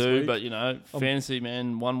going Me in this too, week. but fantasy,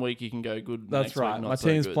 man, one week you can go good. That's next right. Week, My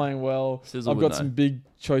team's so playing well. Sizzle I've would got some big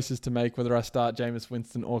choices to make, whether I start Jameis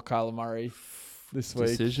Winston or Kyler Murray this week.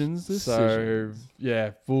 Decisions. So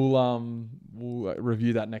yeah, we'll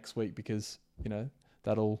review that next week because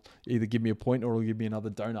that'll either give me a point or it'll give me another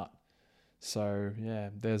donut. So yeah,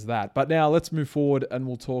 there's that. But now let's move forward and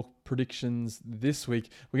we'll talk predictions this week.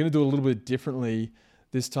 We're going to do it a little bit differently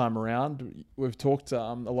this time around. We've talked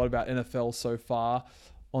a lot about NFL so far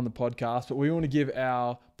on the podcast, but we want to give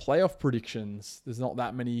our playoff predictions. There's not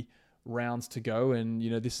that many rounds to go, and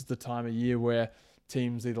this is the time of year where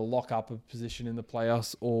teams either lock up a position in the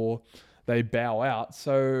playoffs or they bow out.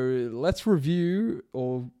 So let's review,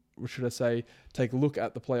 or should I say, take a look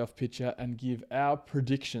at the playoff picture and give our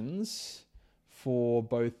predictions for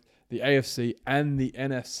both the AFC and the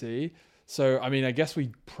NFC. So, I guess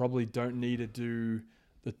we probably don't need to do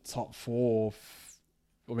the top 4.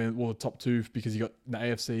 The top 2, because you got the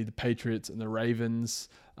AFC, the Patriots and the Ravens.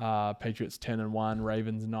 Patriots 10-1,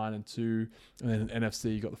 Ravens 9-2, and then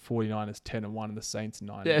NFC you got the 49ers 10-1 and the Saints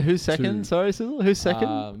 9-2. Yeah, who's second? Sorry, Sizzle. Who's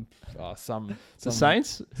second? The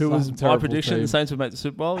Saints. Who was my prediction? Team. The Saints would make the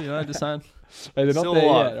Super Bowl. Just saying. Hey, they're Still not there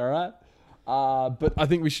alive. yet. All right. But I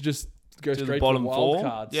think we should just go to straight the bottom to the wild 4.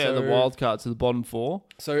 cards. Yeah, the wild cards to the bottom 4.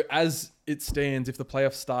 So as it stands, if the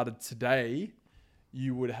playoffs started today,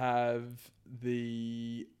 you would have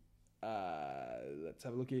the. Let's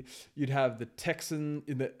have a look here. You'd have the Texan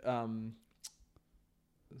in the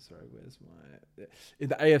in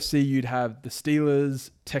the AFC you'd have the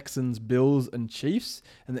Steelers, Texans, Bills, and Chiefs,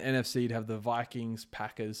 and the NFC you'd have the Vikings,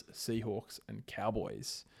 Packers, Seahawks, and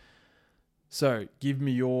Cowboys. So give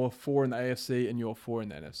me your 4 in the AFC and your 4 in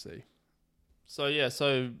the NFC.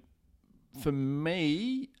 So for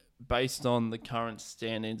me, based on the current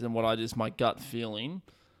standings and my gut feeling,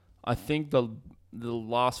 I think the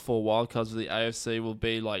last 4 wildcards of the AFC will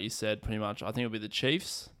be, like you said, pretty much. I think it'll be the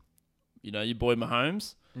Chiefs. Your boy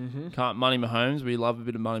Mahomes. Mm-hmm. Money Mahomes. We love a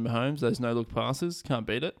bit of Money Mahomes. Those no-look passes. Can't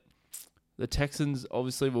beat it. The Texans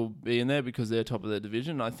obviously will be in there because they're top of their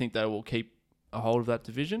division. I think they will keep a hold of that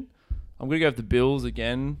division. I'm going to go with the Bills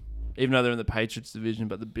again, even though they're in the Patriots division,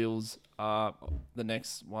 but the Bills are the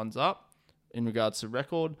next ones up in regards to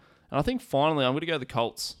record. And I think finally I'm going to go the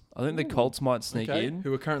Colts. I think the Colts might sneak in.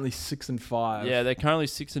 Who are currently 6-5. Yeah, they're currently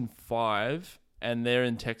 6-5, and they're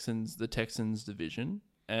in the Texans division.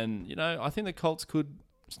 And I think the Colts could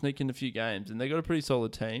sneak in a few games, and they got a pretty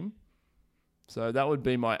solid team. So that would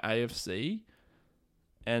be my AFC.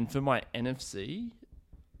 And for my NFC,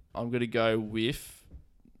 I'm going to go with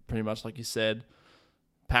pretty much like you said,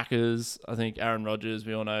 Packers. I think Aaron Rodgers,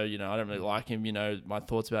 we all know, I don't really like him, my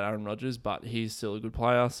thoughts about Aaron Rodgers, but he's still a good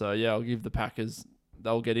player. So yeah, I'll give the Packers.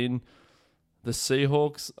 They'll get in. The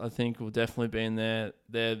Seahawks, I think, will definitely be in there.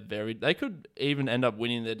 They could even end up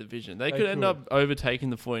winning their division. They could end up overtaking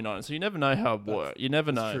the 49ers. So you never know how it works. You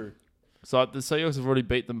never know. True. So the Seahawks have already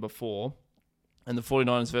beat them before, and the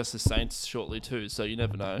 49ers versus Saints shortly too. So you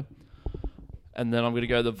never know. And then I'm going to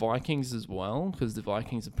go the Vikings as well, because the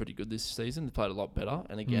Vikings are pretty good this season. They played a lot better.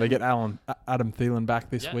 And again, they get Adam Thielen back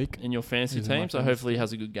this week in your fantasy He's team. So hopefully he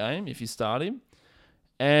has a good game if you start him.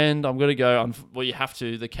 And I'm going to go on. Well, you have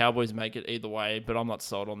to. The Cowboys make it either way, but I'm not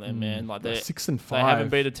sold on them, man. Like they're 6-5. They haven't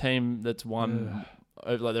beat a team that's won.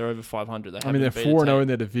 They're over 500. They're 4-0 in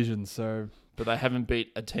their division, so. But they haven't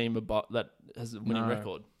beat a team that has a winning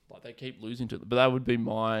record. Like they keep losing to them. But that would be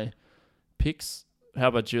my picks. How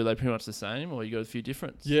about you? Are they pretty much the same, or you got a few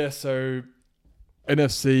different? Yeah. So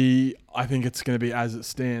NFC, I think it's going to be as it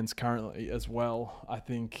stands currently as well. I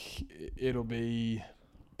think it'll be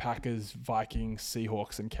Packers, Vikings,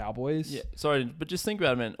 Seahawks, and Cowboys. Yeah, sorry, but just think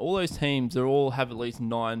about it, man. All those teams, they all have at least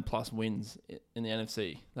 9+ wins in the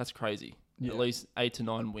NFC. That's crazy. Yeah. At least 8 to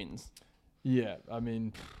 9 wins. Yeah, I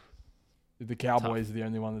mean, the Cowboys Tough. are the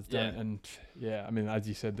only one that's done it. And yeah, I mean, as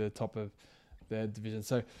you said, they're top of their division.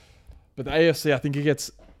 So, but the AFC, I think it gets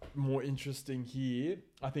more interesting here.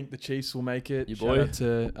 I think the Chiefs will make it. Your Shout boy. out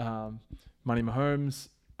to Money Mahomes.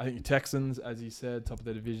 I think the Texans, as you said, top of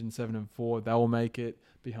their division, 7-4. They will make it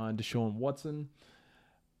behind Deshaun Watson.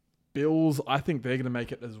 Bills, I think they're going to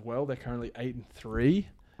make it as well. They're currently 8-3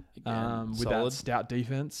 with solid. that stout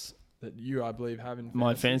defense that you, I believe, have in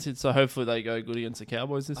My fancy. So hopefully they go good against the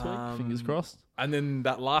Cowboys this week. Fingers crossed. And then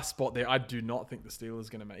that last spot there, I do not think the Steelers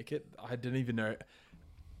are going to make it. I didn't even know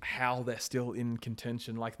how they're still in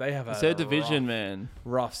contention. Like, they have It's their division, man.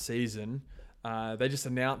 rough season. They just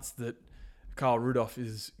announced that Kyle Rudolph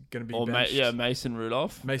is going to be benched. Mason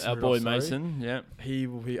Rudolph. Mason Our Rudolph, boy sorry. Mason, yeah. He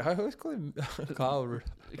will be... I always call him Kyle Rudolph.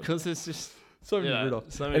 Because it's just... So many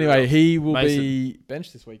Rudolph. so many Anyway, Rudolph. he will Mason. be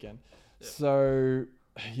benched this weekend. Yeah. So,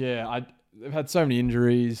 yeah, they've had so many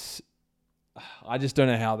injuries. I just don't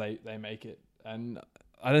know how they make it. And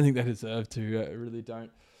I don't think they deserve to. I really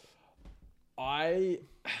don't. I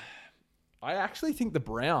actually think the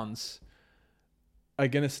Browns are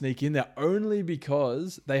going to sneak in there only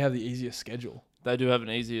because they have the easiest schedule. They do have an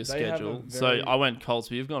easier They have schedule. a So very- I went Colts,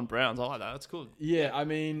 but you've gone Browns. I like that. That's cool. Yeah, I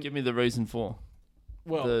mean... Give me the reason for.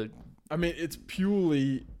 Well, I mean, it's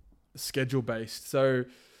purely schedule based. So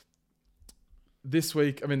this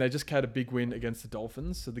week, I mean, they just had a big win against the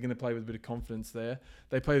Dolphins, so they're going to play with a bit of confidence there.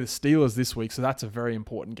 They play the Steelers this week, so that's a very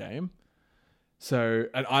important game. So,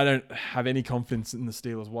 and I don't have any confidence in the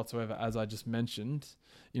Steelers whatsoever, as I just mentioned.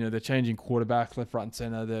 You know, they're changing quarterback left, right, and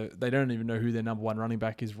center. They don't even know who their number one running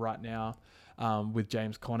back is right now, with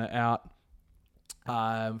James Conner out.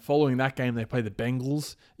 Following that game, they play the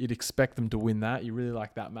Bengals. You'd expect them to win that. You really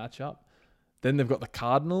like that matchup. Then they've got the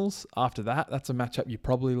Cardinals. After that, that's a matchup you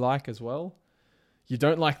probably like as well. You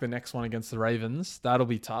don't like the next one against the Ravens. That'll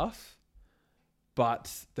be tough.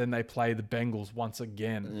 But then they play the Bengals once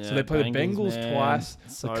again. Yeah, So they play the Bengals man. twice,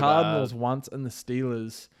 So the Cardinals bad. once, and the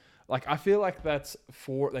Steelers. Like, I feel like that's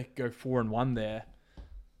four. They could go 4-1 there.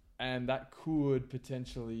 And that could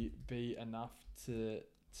potentially be enough to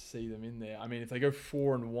see them in there. I mean, if they go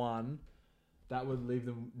 4-1, that would leave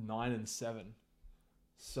them 9-7.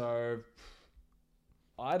 So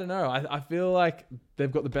I don't know. I feel like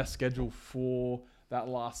they've got the best schedule for that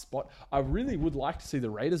last spot. I really would like to see the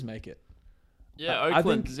Raiders make it. Yeah, I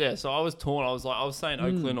Oakland. think- Yeah, so I was torn. I was saying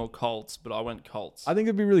Oakland or Colts, but I went Colts. I think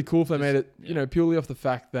it'd be really cool if they made it, yeah. purely off the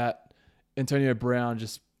fact that Antonio Brown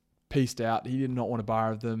just pieced out. He did not want to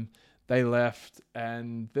borrow them. They left,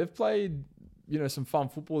 and they've played, some fun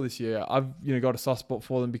football this year. I've, got a soft spot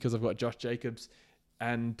for them because I've got Josh Jacobs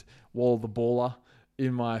and Wall the Baller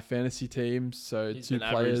in my fantasy team. So He's two been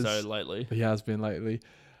players. average though lately. He has been lately.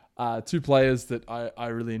 Two players that I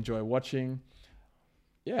really enjoy watching.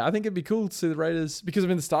 Yeah, I think it'd be cool to see the Raiders because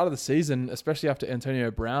in the start of the season, especially after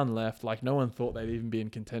Antonio Brown left, like no one thought they'd even be in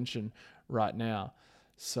contention right now.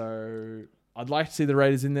 So I'd like to see the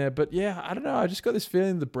Raiders in there, but yeah, I don't know. I just got this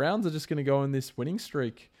feeling the Browns are just going to go on this winning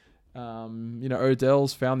streak.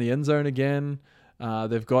 Odell's found the end zone again.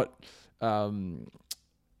 They've got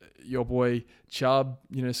your boy Chubb,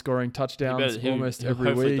 scoring touchdowns almost every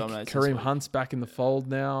hopefully week. dominates this Kareem week. Hunt's back in the fold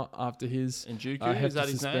now after his Njoku, hefty is that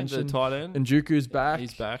his name? The suspension. tight end? Njoku's back.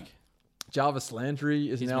 He's back. Jarvis Landry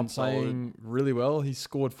is He's now been solid. playing really well. He's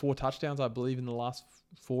scored 4 touchdowns, I believe, in the last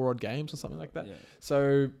 4 odd games or something like that. Yeah.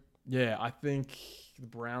 So yeah, I think the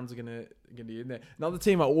Browns are gonna be in there. Another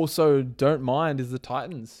team I also don't mind is the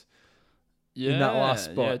Titans. Yeah, in that last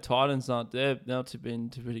spot. Yeah, Titans aren't there. They've been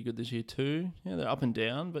pretty good this year too. Yeah, they're up and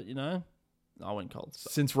down, but I went Colts.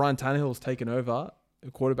 But, Since Ryan Tannehill's taken over,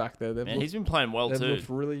 the quarterback there, man, he's been playing well they've too. looked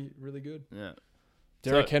really, really good. Yeah.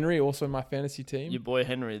 Derrick So- Henry, also in my fantasy team. Your boy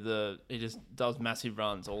Henry, he just does massive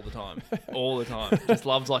runs all the time. All the time. Just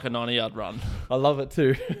loves like a 90-yard run. I love it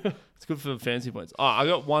too. It's good for fantasy points. Oh, I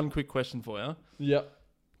got one quick question for you. Yep.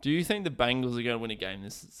 Do you think the Bengals are going to win a game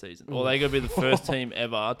this season? Or are they going to be the first team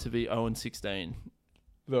ever to be 0-16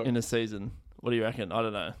 Look, in a season? What do you reckon? I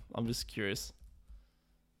don't know. I'm just curious.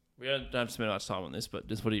 We don't have to spend much time on this, but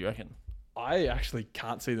just what do you reckon? I actually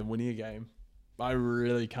can't see them winning a game. I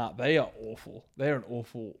really can't. They are awful. They're an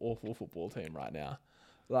awful, awful football team right now.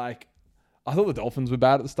 Like, I thought the Dolphins were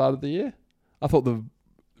bad at the start of the year. I thought the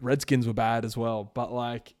Redskins were bad as well. But,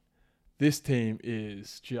 like, this team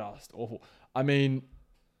is just awful. I mean,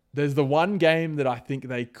 there's the one game that I think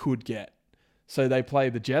they could get. So they play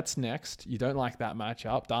the Jets next. You don't like that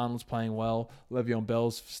matchup. Darnold's playing well. Le'Veon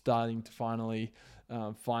Bell's starting to finally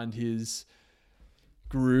find his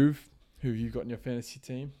groove. Who have you got in your fantasy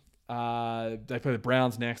team? They play the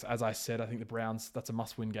Browns next. As I said, I think the Browns, that's a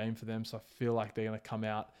must-win game for them. So I feel like they're going to come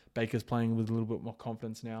out. Baker's playing with a little bit more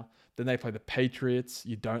confidence now. Then they play the Patriots.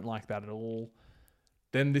 You don't like that at all.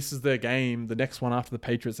 Then this is their game, the next one after the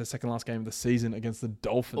Patriots, their second last game of the season against the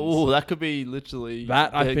Dolphins. Oh, that could be literally...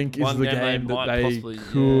 That, I think, is the game that they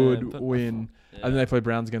could win. Yeah. And then they play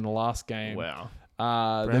Browns again in the last game. Wow.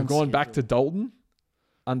 They've gone back to Dalton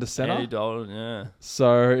under center. Andy Dalton, yeah.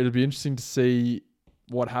 So it'll be interesting to see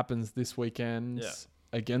what happens this weekend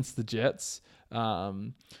against the Jets.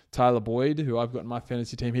 Tyler Boyd, who I've got in my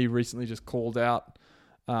fantasy team, he recently just called out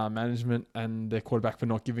management and their quarterback for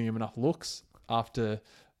not giving him enough looks after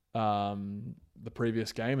the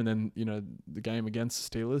previous game. And then, the game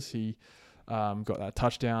against the Steelers, he got that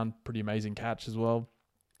touchdown, pretty amazing catch as well.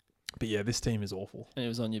 But yeah, this team is awful. And he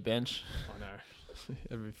was on your bench. I know.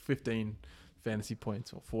 Every 15 fantasy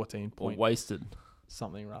points or 14 points. Or wasted.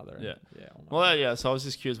 Something rather. Yeah. So I was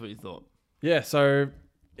just curious what you thought. Yeah, so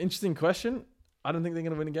interesting question. I don't think they're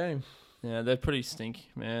going to win a game. Yeah, they're pretty stinky,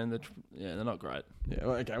 man. They're not great. Yeah,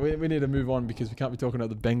 well, okay. We need to move on because we can't be talking about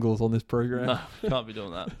the Bengals on this program. No, can't be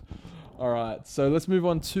doing that. All right, so let's move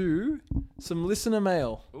on to some listener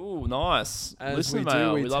mail. Ooh, nice. As listener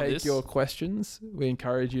mail. we love take this. your questions. We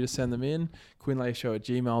encourage you to send them in.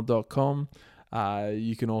 quinlayshow@gmail.com.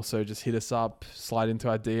 You can also just hit us up, slide into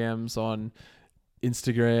our DMs on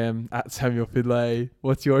Instagram @SamuelFidlay.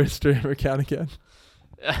 What's your Instagram account again?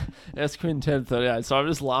 That's Quinn1038. So I'm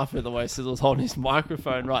just laughing at the way Sizzle's holding his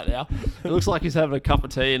microphone right now. It looks like he's having a cup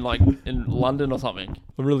of tea in London or something.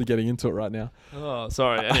 I'm really getting into it right now. Oh,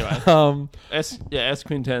 sorry. Anyway,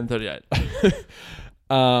 Quinn1038.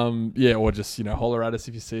 Or just holler at us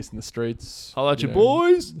if you see us in the streets. Holler at your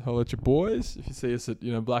boys. Holler at your boys. If you see us at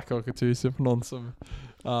Black Cockatoo sipping on some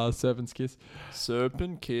Serpent's Kiss.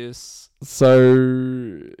 Serpent Kiss.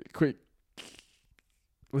 So quick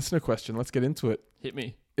listener question. Let's get into it. Hit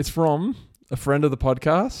me. It's from a friend of the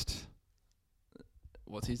podcast.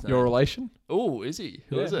 What's his name? Your relation? Oh, is he?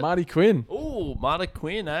 Who is it? Marty Quinn. Oh, Marty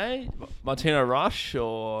Quinn, eh? Martina Rush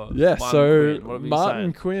or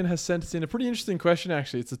Martin Quinn has sent us in a pretty interesting question,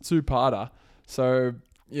 actually. It's a two-parter. So,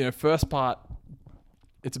 first part,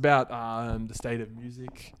 it's about the state of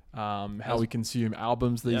music, how we consume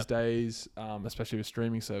albums these days, especially with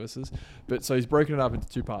streaming services. But so he's broken it up into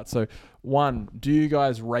two parts. So, one, do you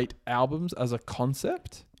guys rate albums as a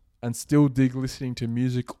concept and still dig listening to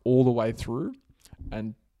music all the way through?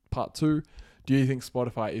 And part two, do you think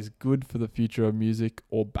Spotify is good for the future of music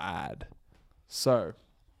or bad? So,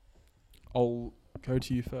 I'll go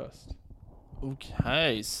to you first.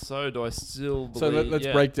 Okay, so do I still believe... So let's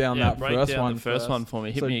break down that first one for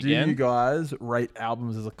me. Hit me again. again. Do you guys rate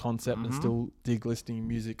albums as a concept and still dig listening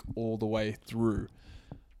music all the way through?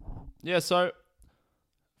 Yeah, so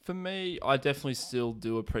for me, I definitely still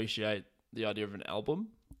do appreciate the idea of an album.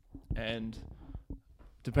 And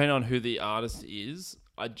depending on who the artist is,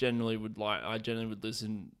 I generally would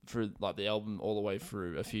listen for the album all the way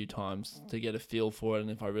through a few times to get a feel for it,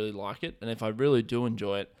 and if I really like it, and if I really do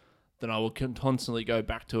enjoy it, then I will constantly go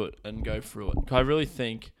back to it and go through it. I really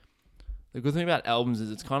think the good thing about albums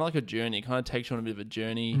is it's kind of like a journey. It kind of takes you on a bit of a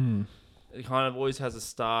journey. It kind of always has a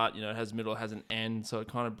start, it has a middle, it has an end, so it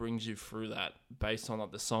kind of brings you through that based on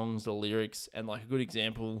the songs, the lyrics, and a good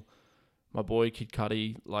example, my boy Kid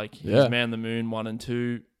Cudi, his Man on the Moon 1 and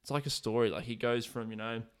 2. It's like a story. He goes from,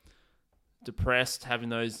 depressed, having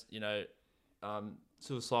those,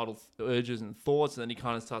 suicidal urges and thoughts, and then he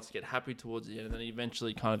kind of starts to get happy towards the end, and then he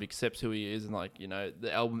eventually kind of accepts who he is, and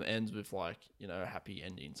the album ends with a happy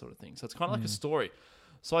ending sort of thing. So it's kind of like a story.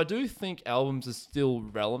 So I do think albums are still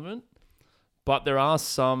relevant, but there are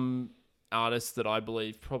some artists that I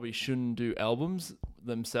believe probably shouldn't do albums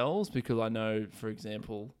themselves, because I know, for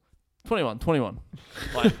example, 21.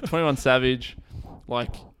 21 Savage,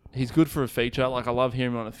 he's good for a feature. I love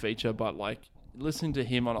hearing him on a feature, but listening to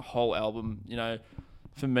him on a whole album,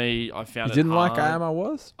 for me, I found it hard. You didn't like I Am I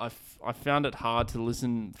Was? I found it hard to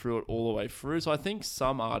listen through it all the way through. So I think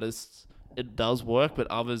some artists, it does work, but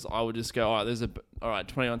others, I would just go, all right,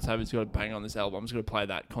 21 Savage got a bang on this album. I'm just going to play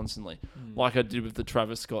that constantly, like I did with the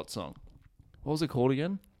Travis Scott song. What was it called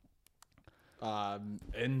again?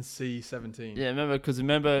 NC-17. Yeah,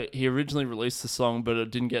 remember he originally released the song, but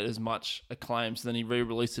it didn't get as much acclaim. So then he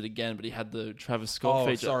re-released it again, but he had the Travis Scott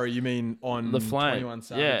feature. Oh, sorry, you mean on The Flame? 21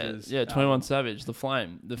 Savage's Yeah, 21 Savage, The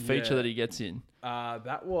Flame, the feature that he gets in.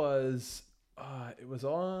 That was. It was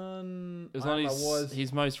on. It was on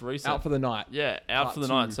his most recent. Out for the Night. Yeah, Out for the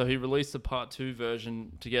Night. So he released the part 2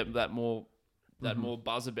 version to get that more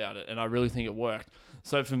buzz about it, and I really think it worked.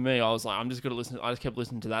 So for me, I was like, I'm just gonna listen. I just kept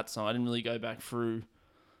listening to that song. I didn't really go back through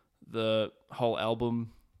the whole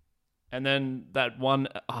album. And then that one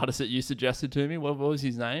artist that you suggested to me, what was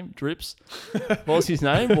his name? Drips. What was his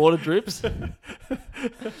name? Water Drips.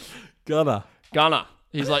 Gunner.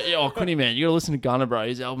 He's like, yeah, Quinny, man, you gotta listen to Gunner, bro.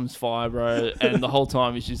 His album's fire, bro. And the whole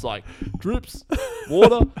time he's just like, drips,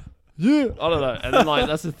 water, yeah. I don't know. And then like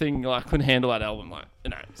that's the thing, like I couldn't handle that album, like, you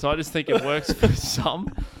know. So I just think it works for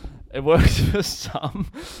some. It works for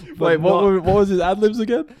some. Wait, what was his ad libs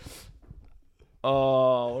again?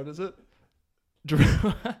 Oh, what is it?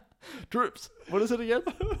 Drips. What is it again?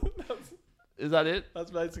 Is that it?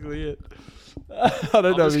 That's basically it. I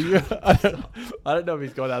don't know if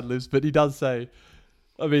he's got ad libs, but he does say.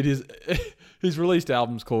 I mean, he's released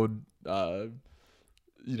albums called, Drip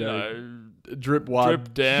 1,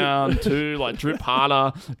 Drip Down 2, like Drip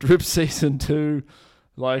Harder, Drip Season 2.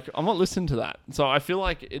 Like, I'm not listening to that. So I feel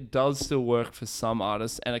like it does still work for some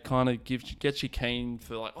artists, and it kind of gets you keen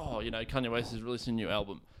for like, oh, you know, Kanye West is releasing a new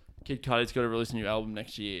album. Kid Cudi's got to release a new album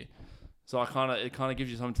next year. So it kind of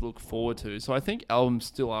gives you something to look forward to. So I think albums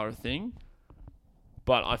still are a thing.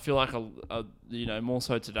 But I feel like, more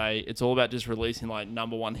so today, it's all about just releasing like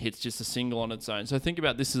number one hits, just a single on its own. So think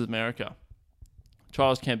about This Is America.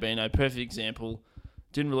 Charles Gambino, perfect example.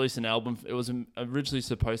 Didn't release an album. It was originally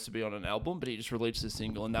supposed to be on an album, but he just released a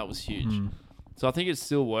single, and that was huge. So I think it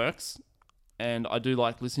still works. And I do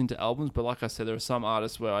like listening to albums, but like I said, there are some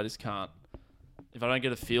artists where I just can't. If I don't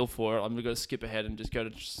get a feel for it, I'm going to skip ahead and just go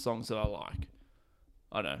to songs that I like.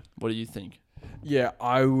 I don't know. What do you think? Yeah,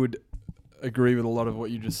 I would agree with a lot of what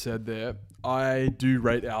you just said there. I do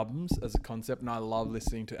rate albums as a concept, and I love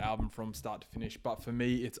listening to album from start to finish. But for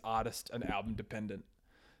me, it's artist and album dependent.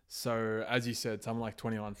 So as you said, someone like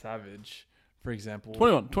 21 Savage, for example.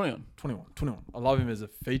 21. I love him as a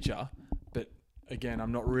feature, but again,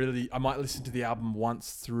 I'm not really. I might listen to the album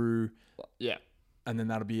once through. Yeah. And then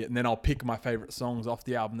that'll be it. And then I'll pick my favorite songs off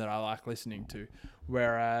the album that I like listening to.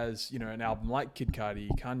 Whereas, an album like Kid Cudi,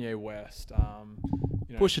 Kanye West,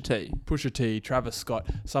 Pusha T, Travis Scott,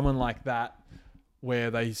 someone like that,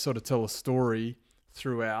 where they sort of tell a story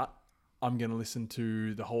throughout, I'm going to listen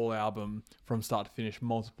to the whole album from start to finish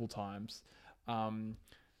multiple times.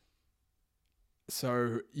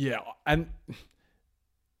 So, yeah. And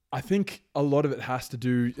I think a lot of it has to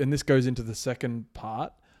do, and this goes into the second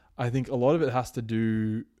part, I think a lot of it has to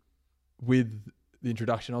do with the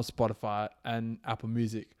introduction of Spotify and Apple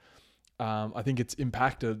Music. I think it's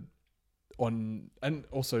impacted on, and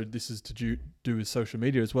also this is to do with social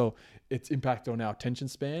media as well. It's impacted on our attention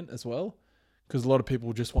span as well, because a lot of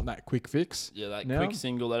people just want that quick fix. Yeah, that quick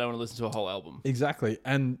single. They don't want to listen to a whole album. Exactly.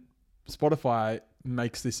 And Spotify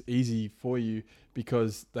makes this easy for you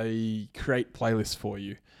because they create playlists for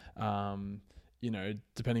you,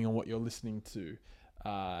 depending on what you're listening to.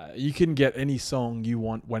 You can get any song you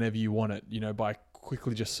want whenever you want it, by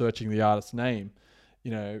quickly just searching the artist's name.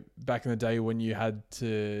 Back in the day when you had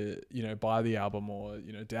to, buy the album or,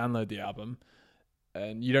 download the album,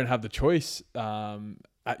 and you don't have the choice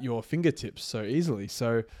at your fingertips so easily.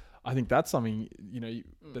 So I think that's something,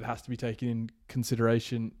 that has to be taken in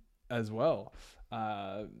consideration as well.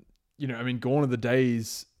 Gone are the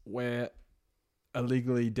days where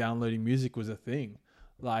illegally downloading music was a thing.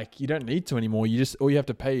 Like, you don't need to anymore. All you have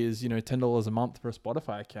to pay is, $10 a month for a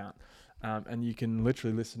Spotify account. And you can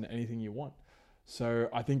literally listen to anything you want. So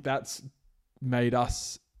I think that's made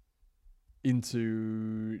us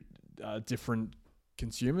into different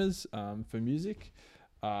consumers for music.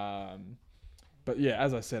 But yeah,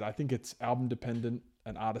 as I said, I think it's album dependent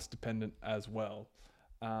and artist dependent as well.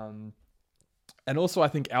 And also I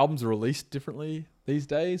think albums are released differently these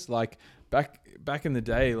days. Like back in the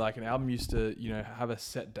day, like an album used to, have a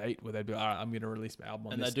set date where they'd be like, all right, I'm going to release my album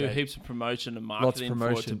on this date. And they do heaps of promotion and marketing. Lots of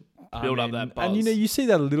promotion. For it to build up that buzz. And you see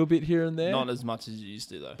that a little bit here and there. Not as much as you used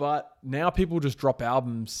to though. But now people just drop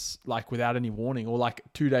albums like without any warning, or like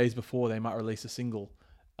 2 days before they might release a single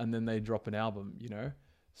and then they drop an album,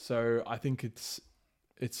 So I think it's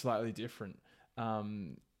slightly different.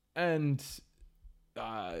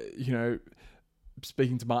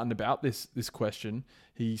 Speaking to Martin about this question,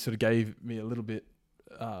 he sort of gave me a little bit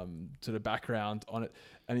sort of background on it,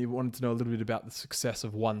 and he wanted to know a little bit about the success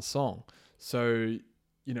of one song. So,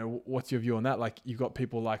 what's your view on that? Like, you've got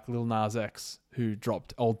people like Lil Nas X who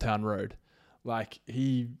dropped Old Town Road. Like,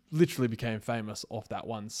 he literally became famous off that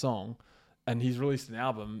one song, and he's released an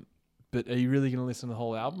album. But are you really going to listen to the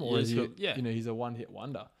whole album, or is he? Yeah. He's a one-hit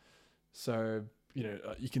wonder. So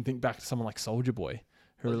you can think back to someone like Soulja Boy.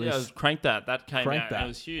 Crank That. That came out and it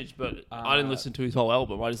was huge, but I didn't listen to his whole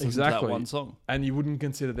album. I just listened to that one song. And you wouldn't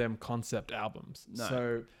consider them concept albums. No.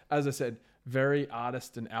 So, as I said, very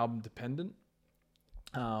artist and album dependent.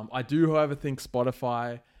 I do, however, think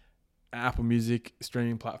Spotify, Apple Music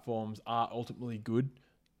streaming platforms are ultimately good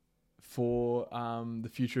for the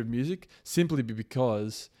future of music, simply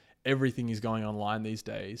because everything is going online these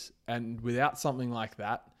days. And without something like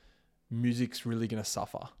that, music's really going to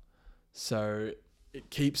suffer. So it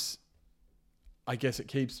keeps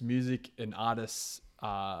music and artists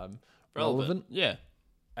relevant. Yeah.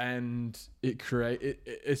 And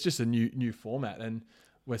it's just a new format. And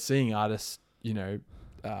we're seeing artists,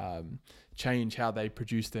 change how they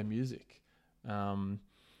produce their music.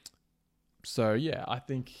 So yeah, I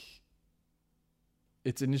think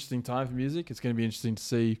it's an interesting time for music. It's going to be interesting to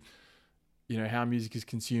see, how music is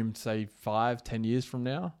consumed, say 5-10 years from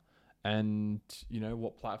now, and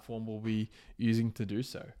what platform we'll be using to do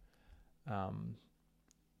so.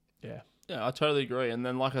 Yeah, I totally agree. And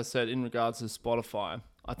then, like I said, in regards to Spotify,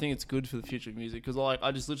 I think it's good for the future of music because,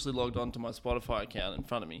 I just literally logged on to my Spotify account in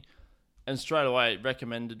front of me, and straight away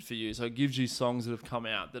recommended for you. So it gives you songs that have come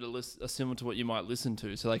out that are similar to what you might listen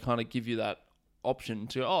to. So they kind of give you that option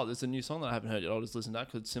to, there's a new song that I haven't heard yet. I'll just listen to that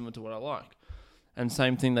because it's similar to what I like. And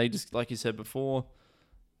same thing, they just, like you said before,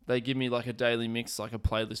 they give me like a daily mix, like a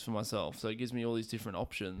playlist for myself. So it gives me all these different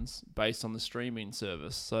options based on the streaming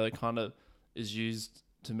service. So it kind of is used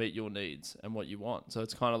to meet your needs and what you want. So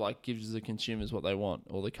it's kind of like gives the consumers what they want,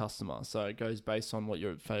 or the customer. So it goes based on what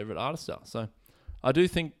your favorite artists are. So I do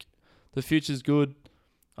think the future's good.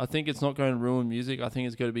 I think it's not going to ruin music. I think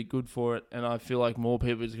it's going to be good for it. And I feel like more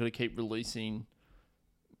people are just going to keep releasing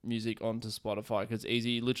music onto Spotify because it's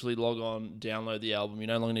easy. You literally log on, download the album. You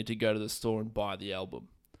no longer need to go to the store and buy the album.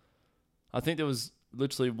 I think there was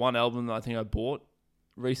literally one album that I think I bought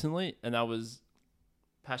recently, and that was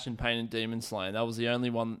Passion, Pain and Demon Slain. That was the only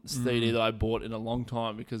one CD that I bought in a long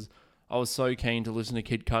time because I was so keen to listen to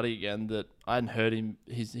Kid Cudi again that I hadn't heard him.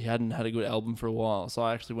 He hadn't had a good album for a while, so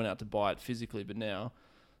I actually went out to buy it physically, but now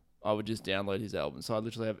I would just download his album. So I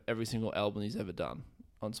literally have every single album he's ever done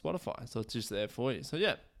on Spotify. So it's just there for you. So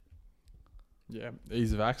yeah. Yeah,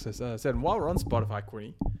 ease of access. As I said, and while we're on Spotify,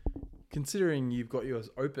 Quinny, considering you've got yours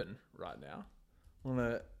open right now, I want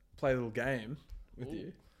to play a little game with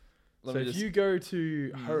you. So if you go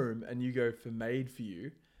to home and you go for Made For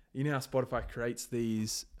You, you know how Spotify creates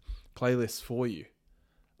these playlists for you.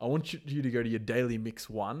 I want you to go to your Daily Mix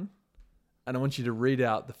 1, and I want you to read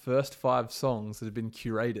out the first 5 songs that have been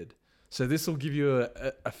curated. So this will give you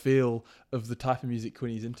a feel of the type of music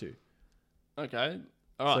Quinny's into. Okay.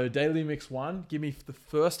 All right. So Daily Mix 1, give me the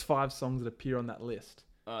first 5 songs that appear on that list.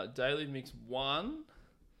 Daily Mix 1,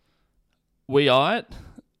 We It,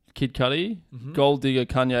 Kid Cudi, Gold Digger,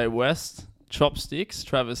 Kanye West, Chopsticks,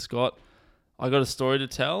 Travis Scott, I Got a Story to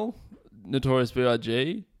Tell, Notorious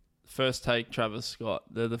B.I.G., First Take, Travis Scott.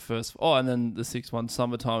 They're the first. Oh, and then the 6th one,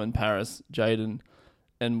 Summertime in Paris, Jaden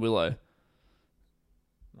and Willow.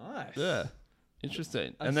 Nice. Yeah.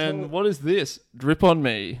 Interesting. And then what is this? Drip on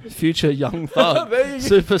Me, Future Young Thug,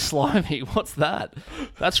 Super Slimy. What's that?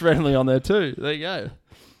 That's randomly on there too. There you go.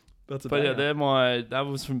 That's a But banger. yeah, that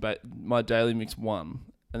was from my Daily Mix 1,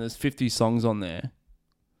 and there's 50 songs on there.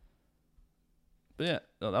 But yeah,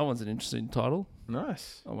 that one's an interesting title.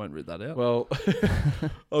 Nice. I won't read that out. Well,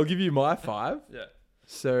 I'll give you my 5. Yeah.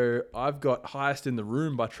 So I've got Highest in the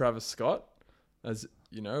Room by Travis Scott. As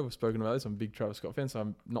you know, we've spoken about this. I'm a big Travis Scott fan, so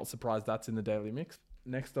I'm not surprised that's in the Daily Mix.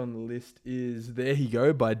 Next on the list is There He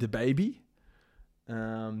Go by DaBaby.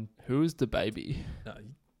 Who is DaBaby? No,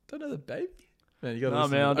 you don't know DaBaby? Man, you gotta No,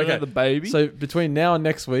 listen. man, I don't know DaBaby. So between now and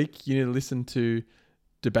next week, you need to listen to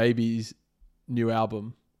DaBaby's new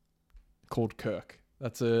album called Kirk.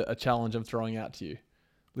 That's a challenge I'm throwing out to you.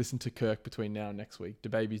 Listen to Kirk between now and next week.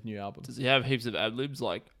 DaBaby's new album. Does he have heaps of ad-libs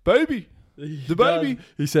like, baby, DaBaby?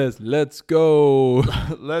 He says, let's go.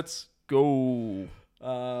 Let's go.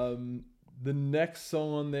 The next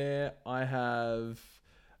song on there I have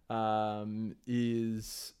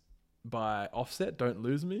is by Offset, Don't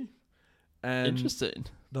Lose Me. And Interesting.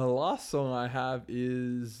 the last song I have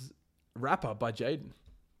is Rapper by Jaden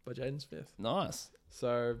Smith. Nice.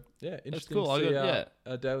 So, yeah, interesting cool. to see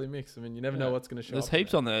a daily mix. I mean, you never know what's going to show There's up.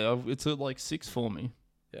 heaps on there. It's at like 6 for me.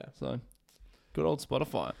 Yeah. So, good old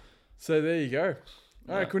Spotify. So, there you go.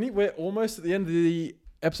 All right, Quinny, we're almost at the end of the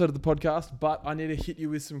episode of the podcast, but I need to hit you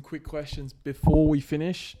with some quick questions before we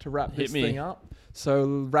finish to wrap this thing up.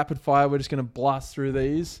 So, rapid fire, we're just going to blast through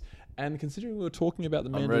these. And considering we were talking about the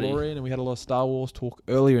Mandalorian and we had a lot of Star Wars talk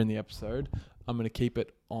earlier in the episode, I'm going to keep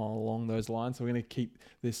it along those lines. So we're going to keep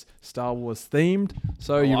this Star Wars themed.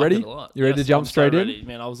 So you ready? You ready to jump straight in?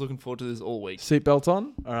 Man, I was looking forward to this all week. Seatbelts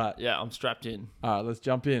on? All right. Yeah, I'm strapped in. All right, let's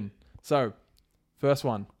jump in. So, first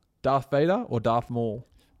one, Darth Vader or Darth Maul?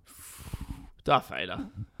 Darth Vader.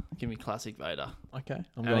 Give me classic Vader. Okay,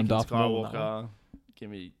 I'm going Anakin Darth Maul on that one. Skywalker. Give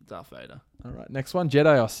me Darth Vader. All right, next one,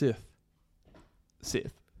 Jedi or Sith?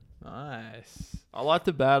 Sith. Nice. I like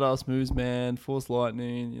the badass moves, man. Force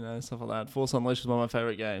lightning, stuff like that. Force Unleashed is one of my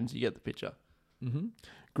favorite games. You get the picture. Mm-hmm.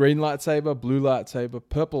 Green lightsaber, blue lightsaber,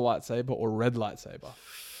 purple lightsaber, or red lightsaber?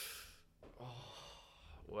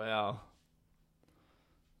 Wow.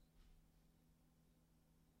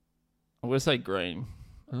 I'm going to say green.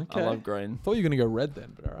 Okay. I love green. Thought you were going to go red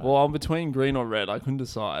then, but all right. Well, I'm between green or red. I couldn't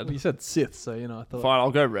decide. Well, you said Sith, so, I thought... Fine,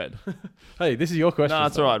 I'll go red. Hey, this is your question. No,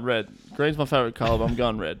 it's all right. Red. Green's my favorite color, but I'm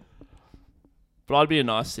going red. But I'd be a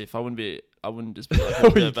nice Sith. I wouldn't just be like a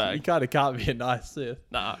dirtbag. You kind of can't be a nice Sith.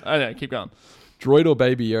 Nah. Okay, keep going. Droid or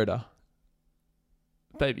Baby Yoda?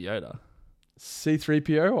 Baby Yoda.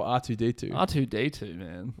 C-3PO or R2-D2? R2-D2,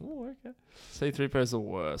 man. Oh, okay. C-3PO is the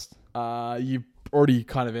worst. You already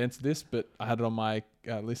kind of answered this, but I had it on my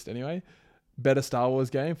list anyway. Better Star Wars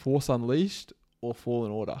game, Force Unleashed or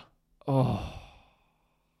Fallen Order? Oh.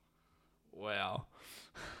 Wow.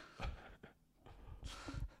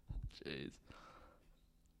 Jeez.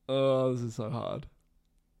 Oh, this is so hard.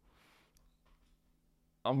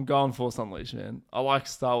 I'm going Force Unleashed, man. I like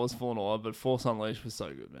Star Wars Fallen Order, but Force Unleashed was so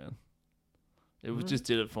good, man. It just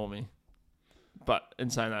did it for me. But in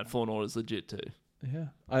saying that, Fallen Order is legit too. Yeah.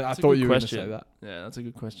 I thought you were going to say that. Yeah, that's a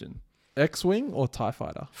good question. X-Wing or TIE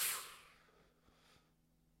Fighter?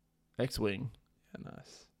 X-Wing. Yeah,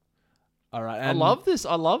 nice. All right. I love this.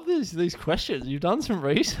 I love these questions. You've done some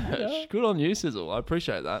research. Yeah. Good on you, Sizzle. I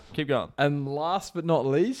appreciate that. Keep going. And last but not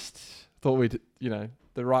least, thought we'd, the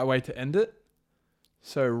right way to end it.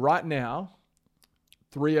 So right now,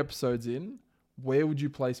 3 episodes in, where would you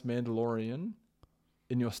place Mandalorian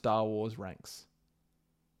in your Star Wars ranks?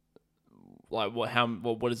 Like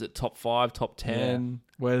what is it? Top 5, top 10? Yeah.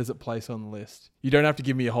 Where does it place on the list? You don't have to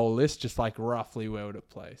give me a whole list, just like roughly where would it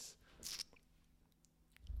place?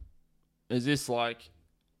 Is this like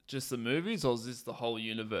just the movies, or is this the whole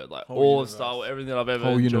universe? Like whole all universe. of Star Wars, everything that I've ever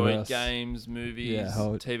Whole enjoyed, universe. games, movies,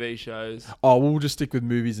 TV shows. Oh, we'll just stick with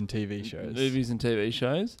movies and TV shows. Movies and TV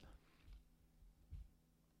shows.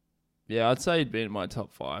 Yeah, I'd say he'd be in my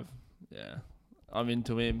top 5. Yeah, I'm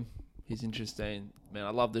into him. He's interesting. Man,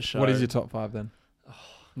 I love the show. What is your top 5 then?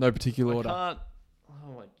 No particular order. Oh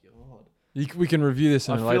my god. We can review this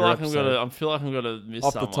in a later episode. I feel like I'm gonna miss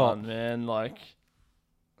Off the someone, top. man. Like,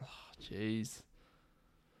 jeez.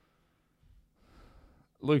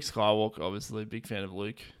 Luke Skywalker, obviously, big fan of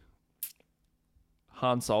Luke.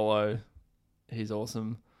 Han Solo, he's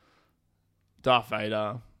awesome. Darth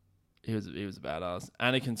Vader, he was a badass.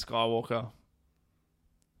 Anakin Skywalker,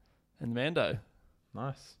 and Mando.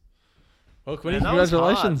 Nice. Well, Quinny, Man, that was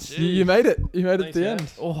congratulations. hard. You made it. You made it Thanks, to the man.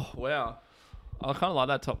 end. Oh wow. I kind of like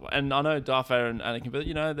that top, and I know Darth Vader and Anakin, but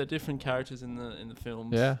they're different characters in the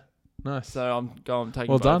films. Yeah. Nice. So I'm taking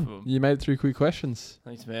Well both done. of them. You made it through quick questions.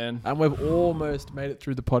 Thanks, man. And we've almost made it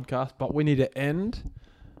through the podcast, but we need to end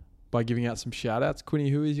by giving out some shout outs. Quinny,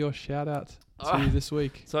 who is your shout out to this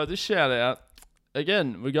week? So this shout out,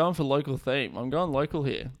 again, we're going for local theme. I'm going local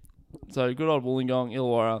here. So good old Wollongong,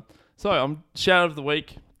 Illawarra. So I'm shout out of the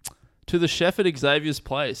week to the chef at Xavier's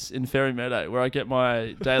Place in Ferry Meadow, where I get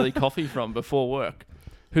my daily coffee from before work,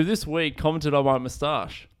 who this week commented on my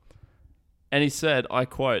moustache. And he said, I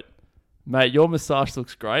quote, "Mate, your moustache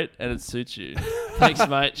looks great and it suits you." Thanks,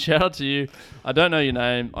 mate. Shout out to you. I don't know your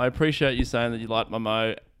name. I appreciate you saying that you like my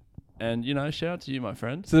mo. And, shout out to you, my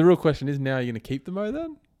friend. So the real question is now, you're going to keep the mo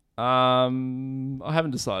then? I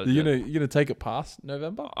haven't decided You're yet. going to take it past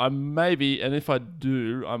November? I maybe, and if I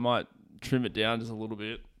do, I might trim it down just a little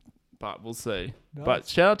bit. But we'll see. Nice. But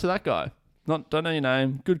shout out to that guy. Don't know your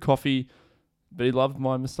name. Good coffee. But he loved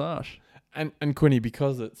my moustache. And Quinny,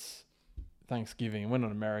 because it's Thanksgiving, we're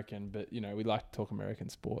not American, but, we like to talk American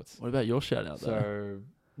sports. What about your shout out So,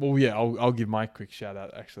 well, yeah, I'll give my quick shout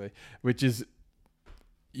out actually, which is,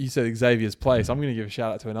 you said Xavier's Place. I'm going to give a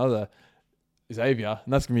shout out to another Xavier,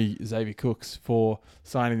 and that's going to be Xavier Cooks for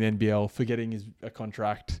signing the NBL, for getting a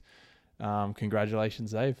contract.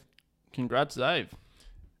 Congratulations, Xav. Congrats, Dave.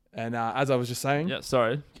 And as I was just saying, Yeah,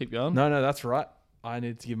 sorry. Keep going. no, that's right. I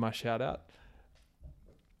need to give my shout out.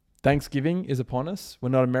 Thanksgiving is upon us. We're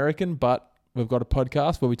not American, but we've got a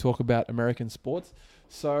podcast where we talk about American sports.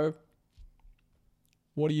 So,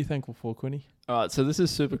 what are you thankful for, Quinny? All right, so this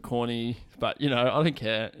is super corny, but, I don't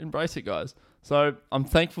care. Embrace it, guys. So I'm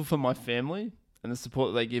thankful for my family and the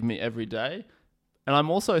support that they give me every day. And I'm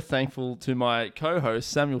also thankful to my co-host,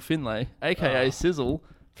 Samuel Finlay, a.k.a. Sizzle,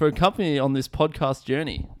 for accompanying me on this podcast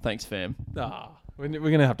journey. Thanks, fam. We're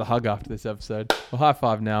going to have to hug after this episode. Well, high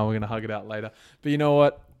five now. We're going to hug it out later. But you know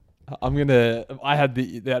what? I had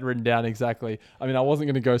that written down exactly. I mean, I wasn't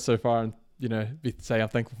going to go so far and, say I'm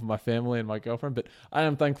thankful for my family and my girlfriend, but I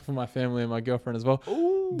am thankful for my family and my girlfriend as well.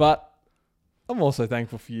 Ooh. But I'm also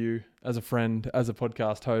thankful for you as a friend, as a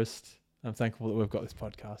podcast host. I'm thankful that we've got this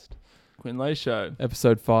podcast. Quinn Lay Show.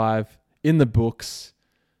 Episode 5 in the books.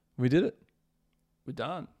 We did it. We're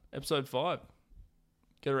done. Episode 5.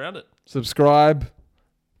 Get around it. Subscribe,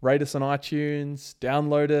 rate us on iTunes,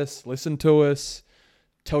 download us, listen to us,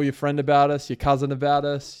 tell your friend about us, your cousin about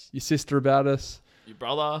us, your sister about us, your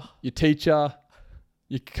brother, your teacher,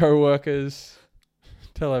 your co-workers.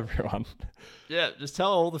 Tell everyone. Yeah, just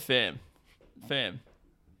tell all the fam.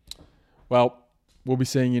 Well, we'll be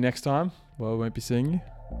seeing you next time. Well, we won't be seeing you.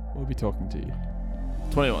 We'll be talking to you.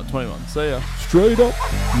 21. See ya. Straight up.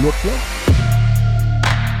 Look.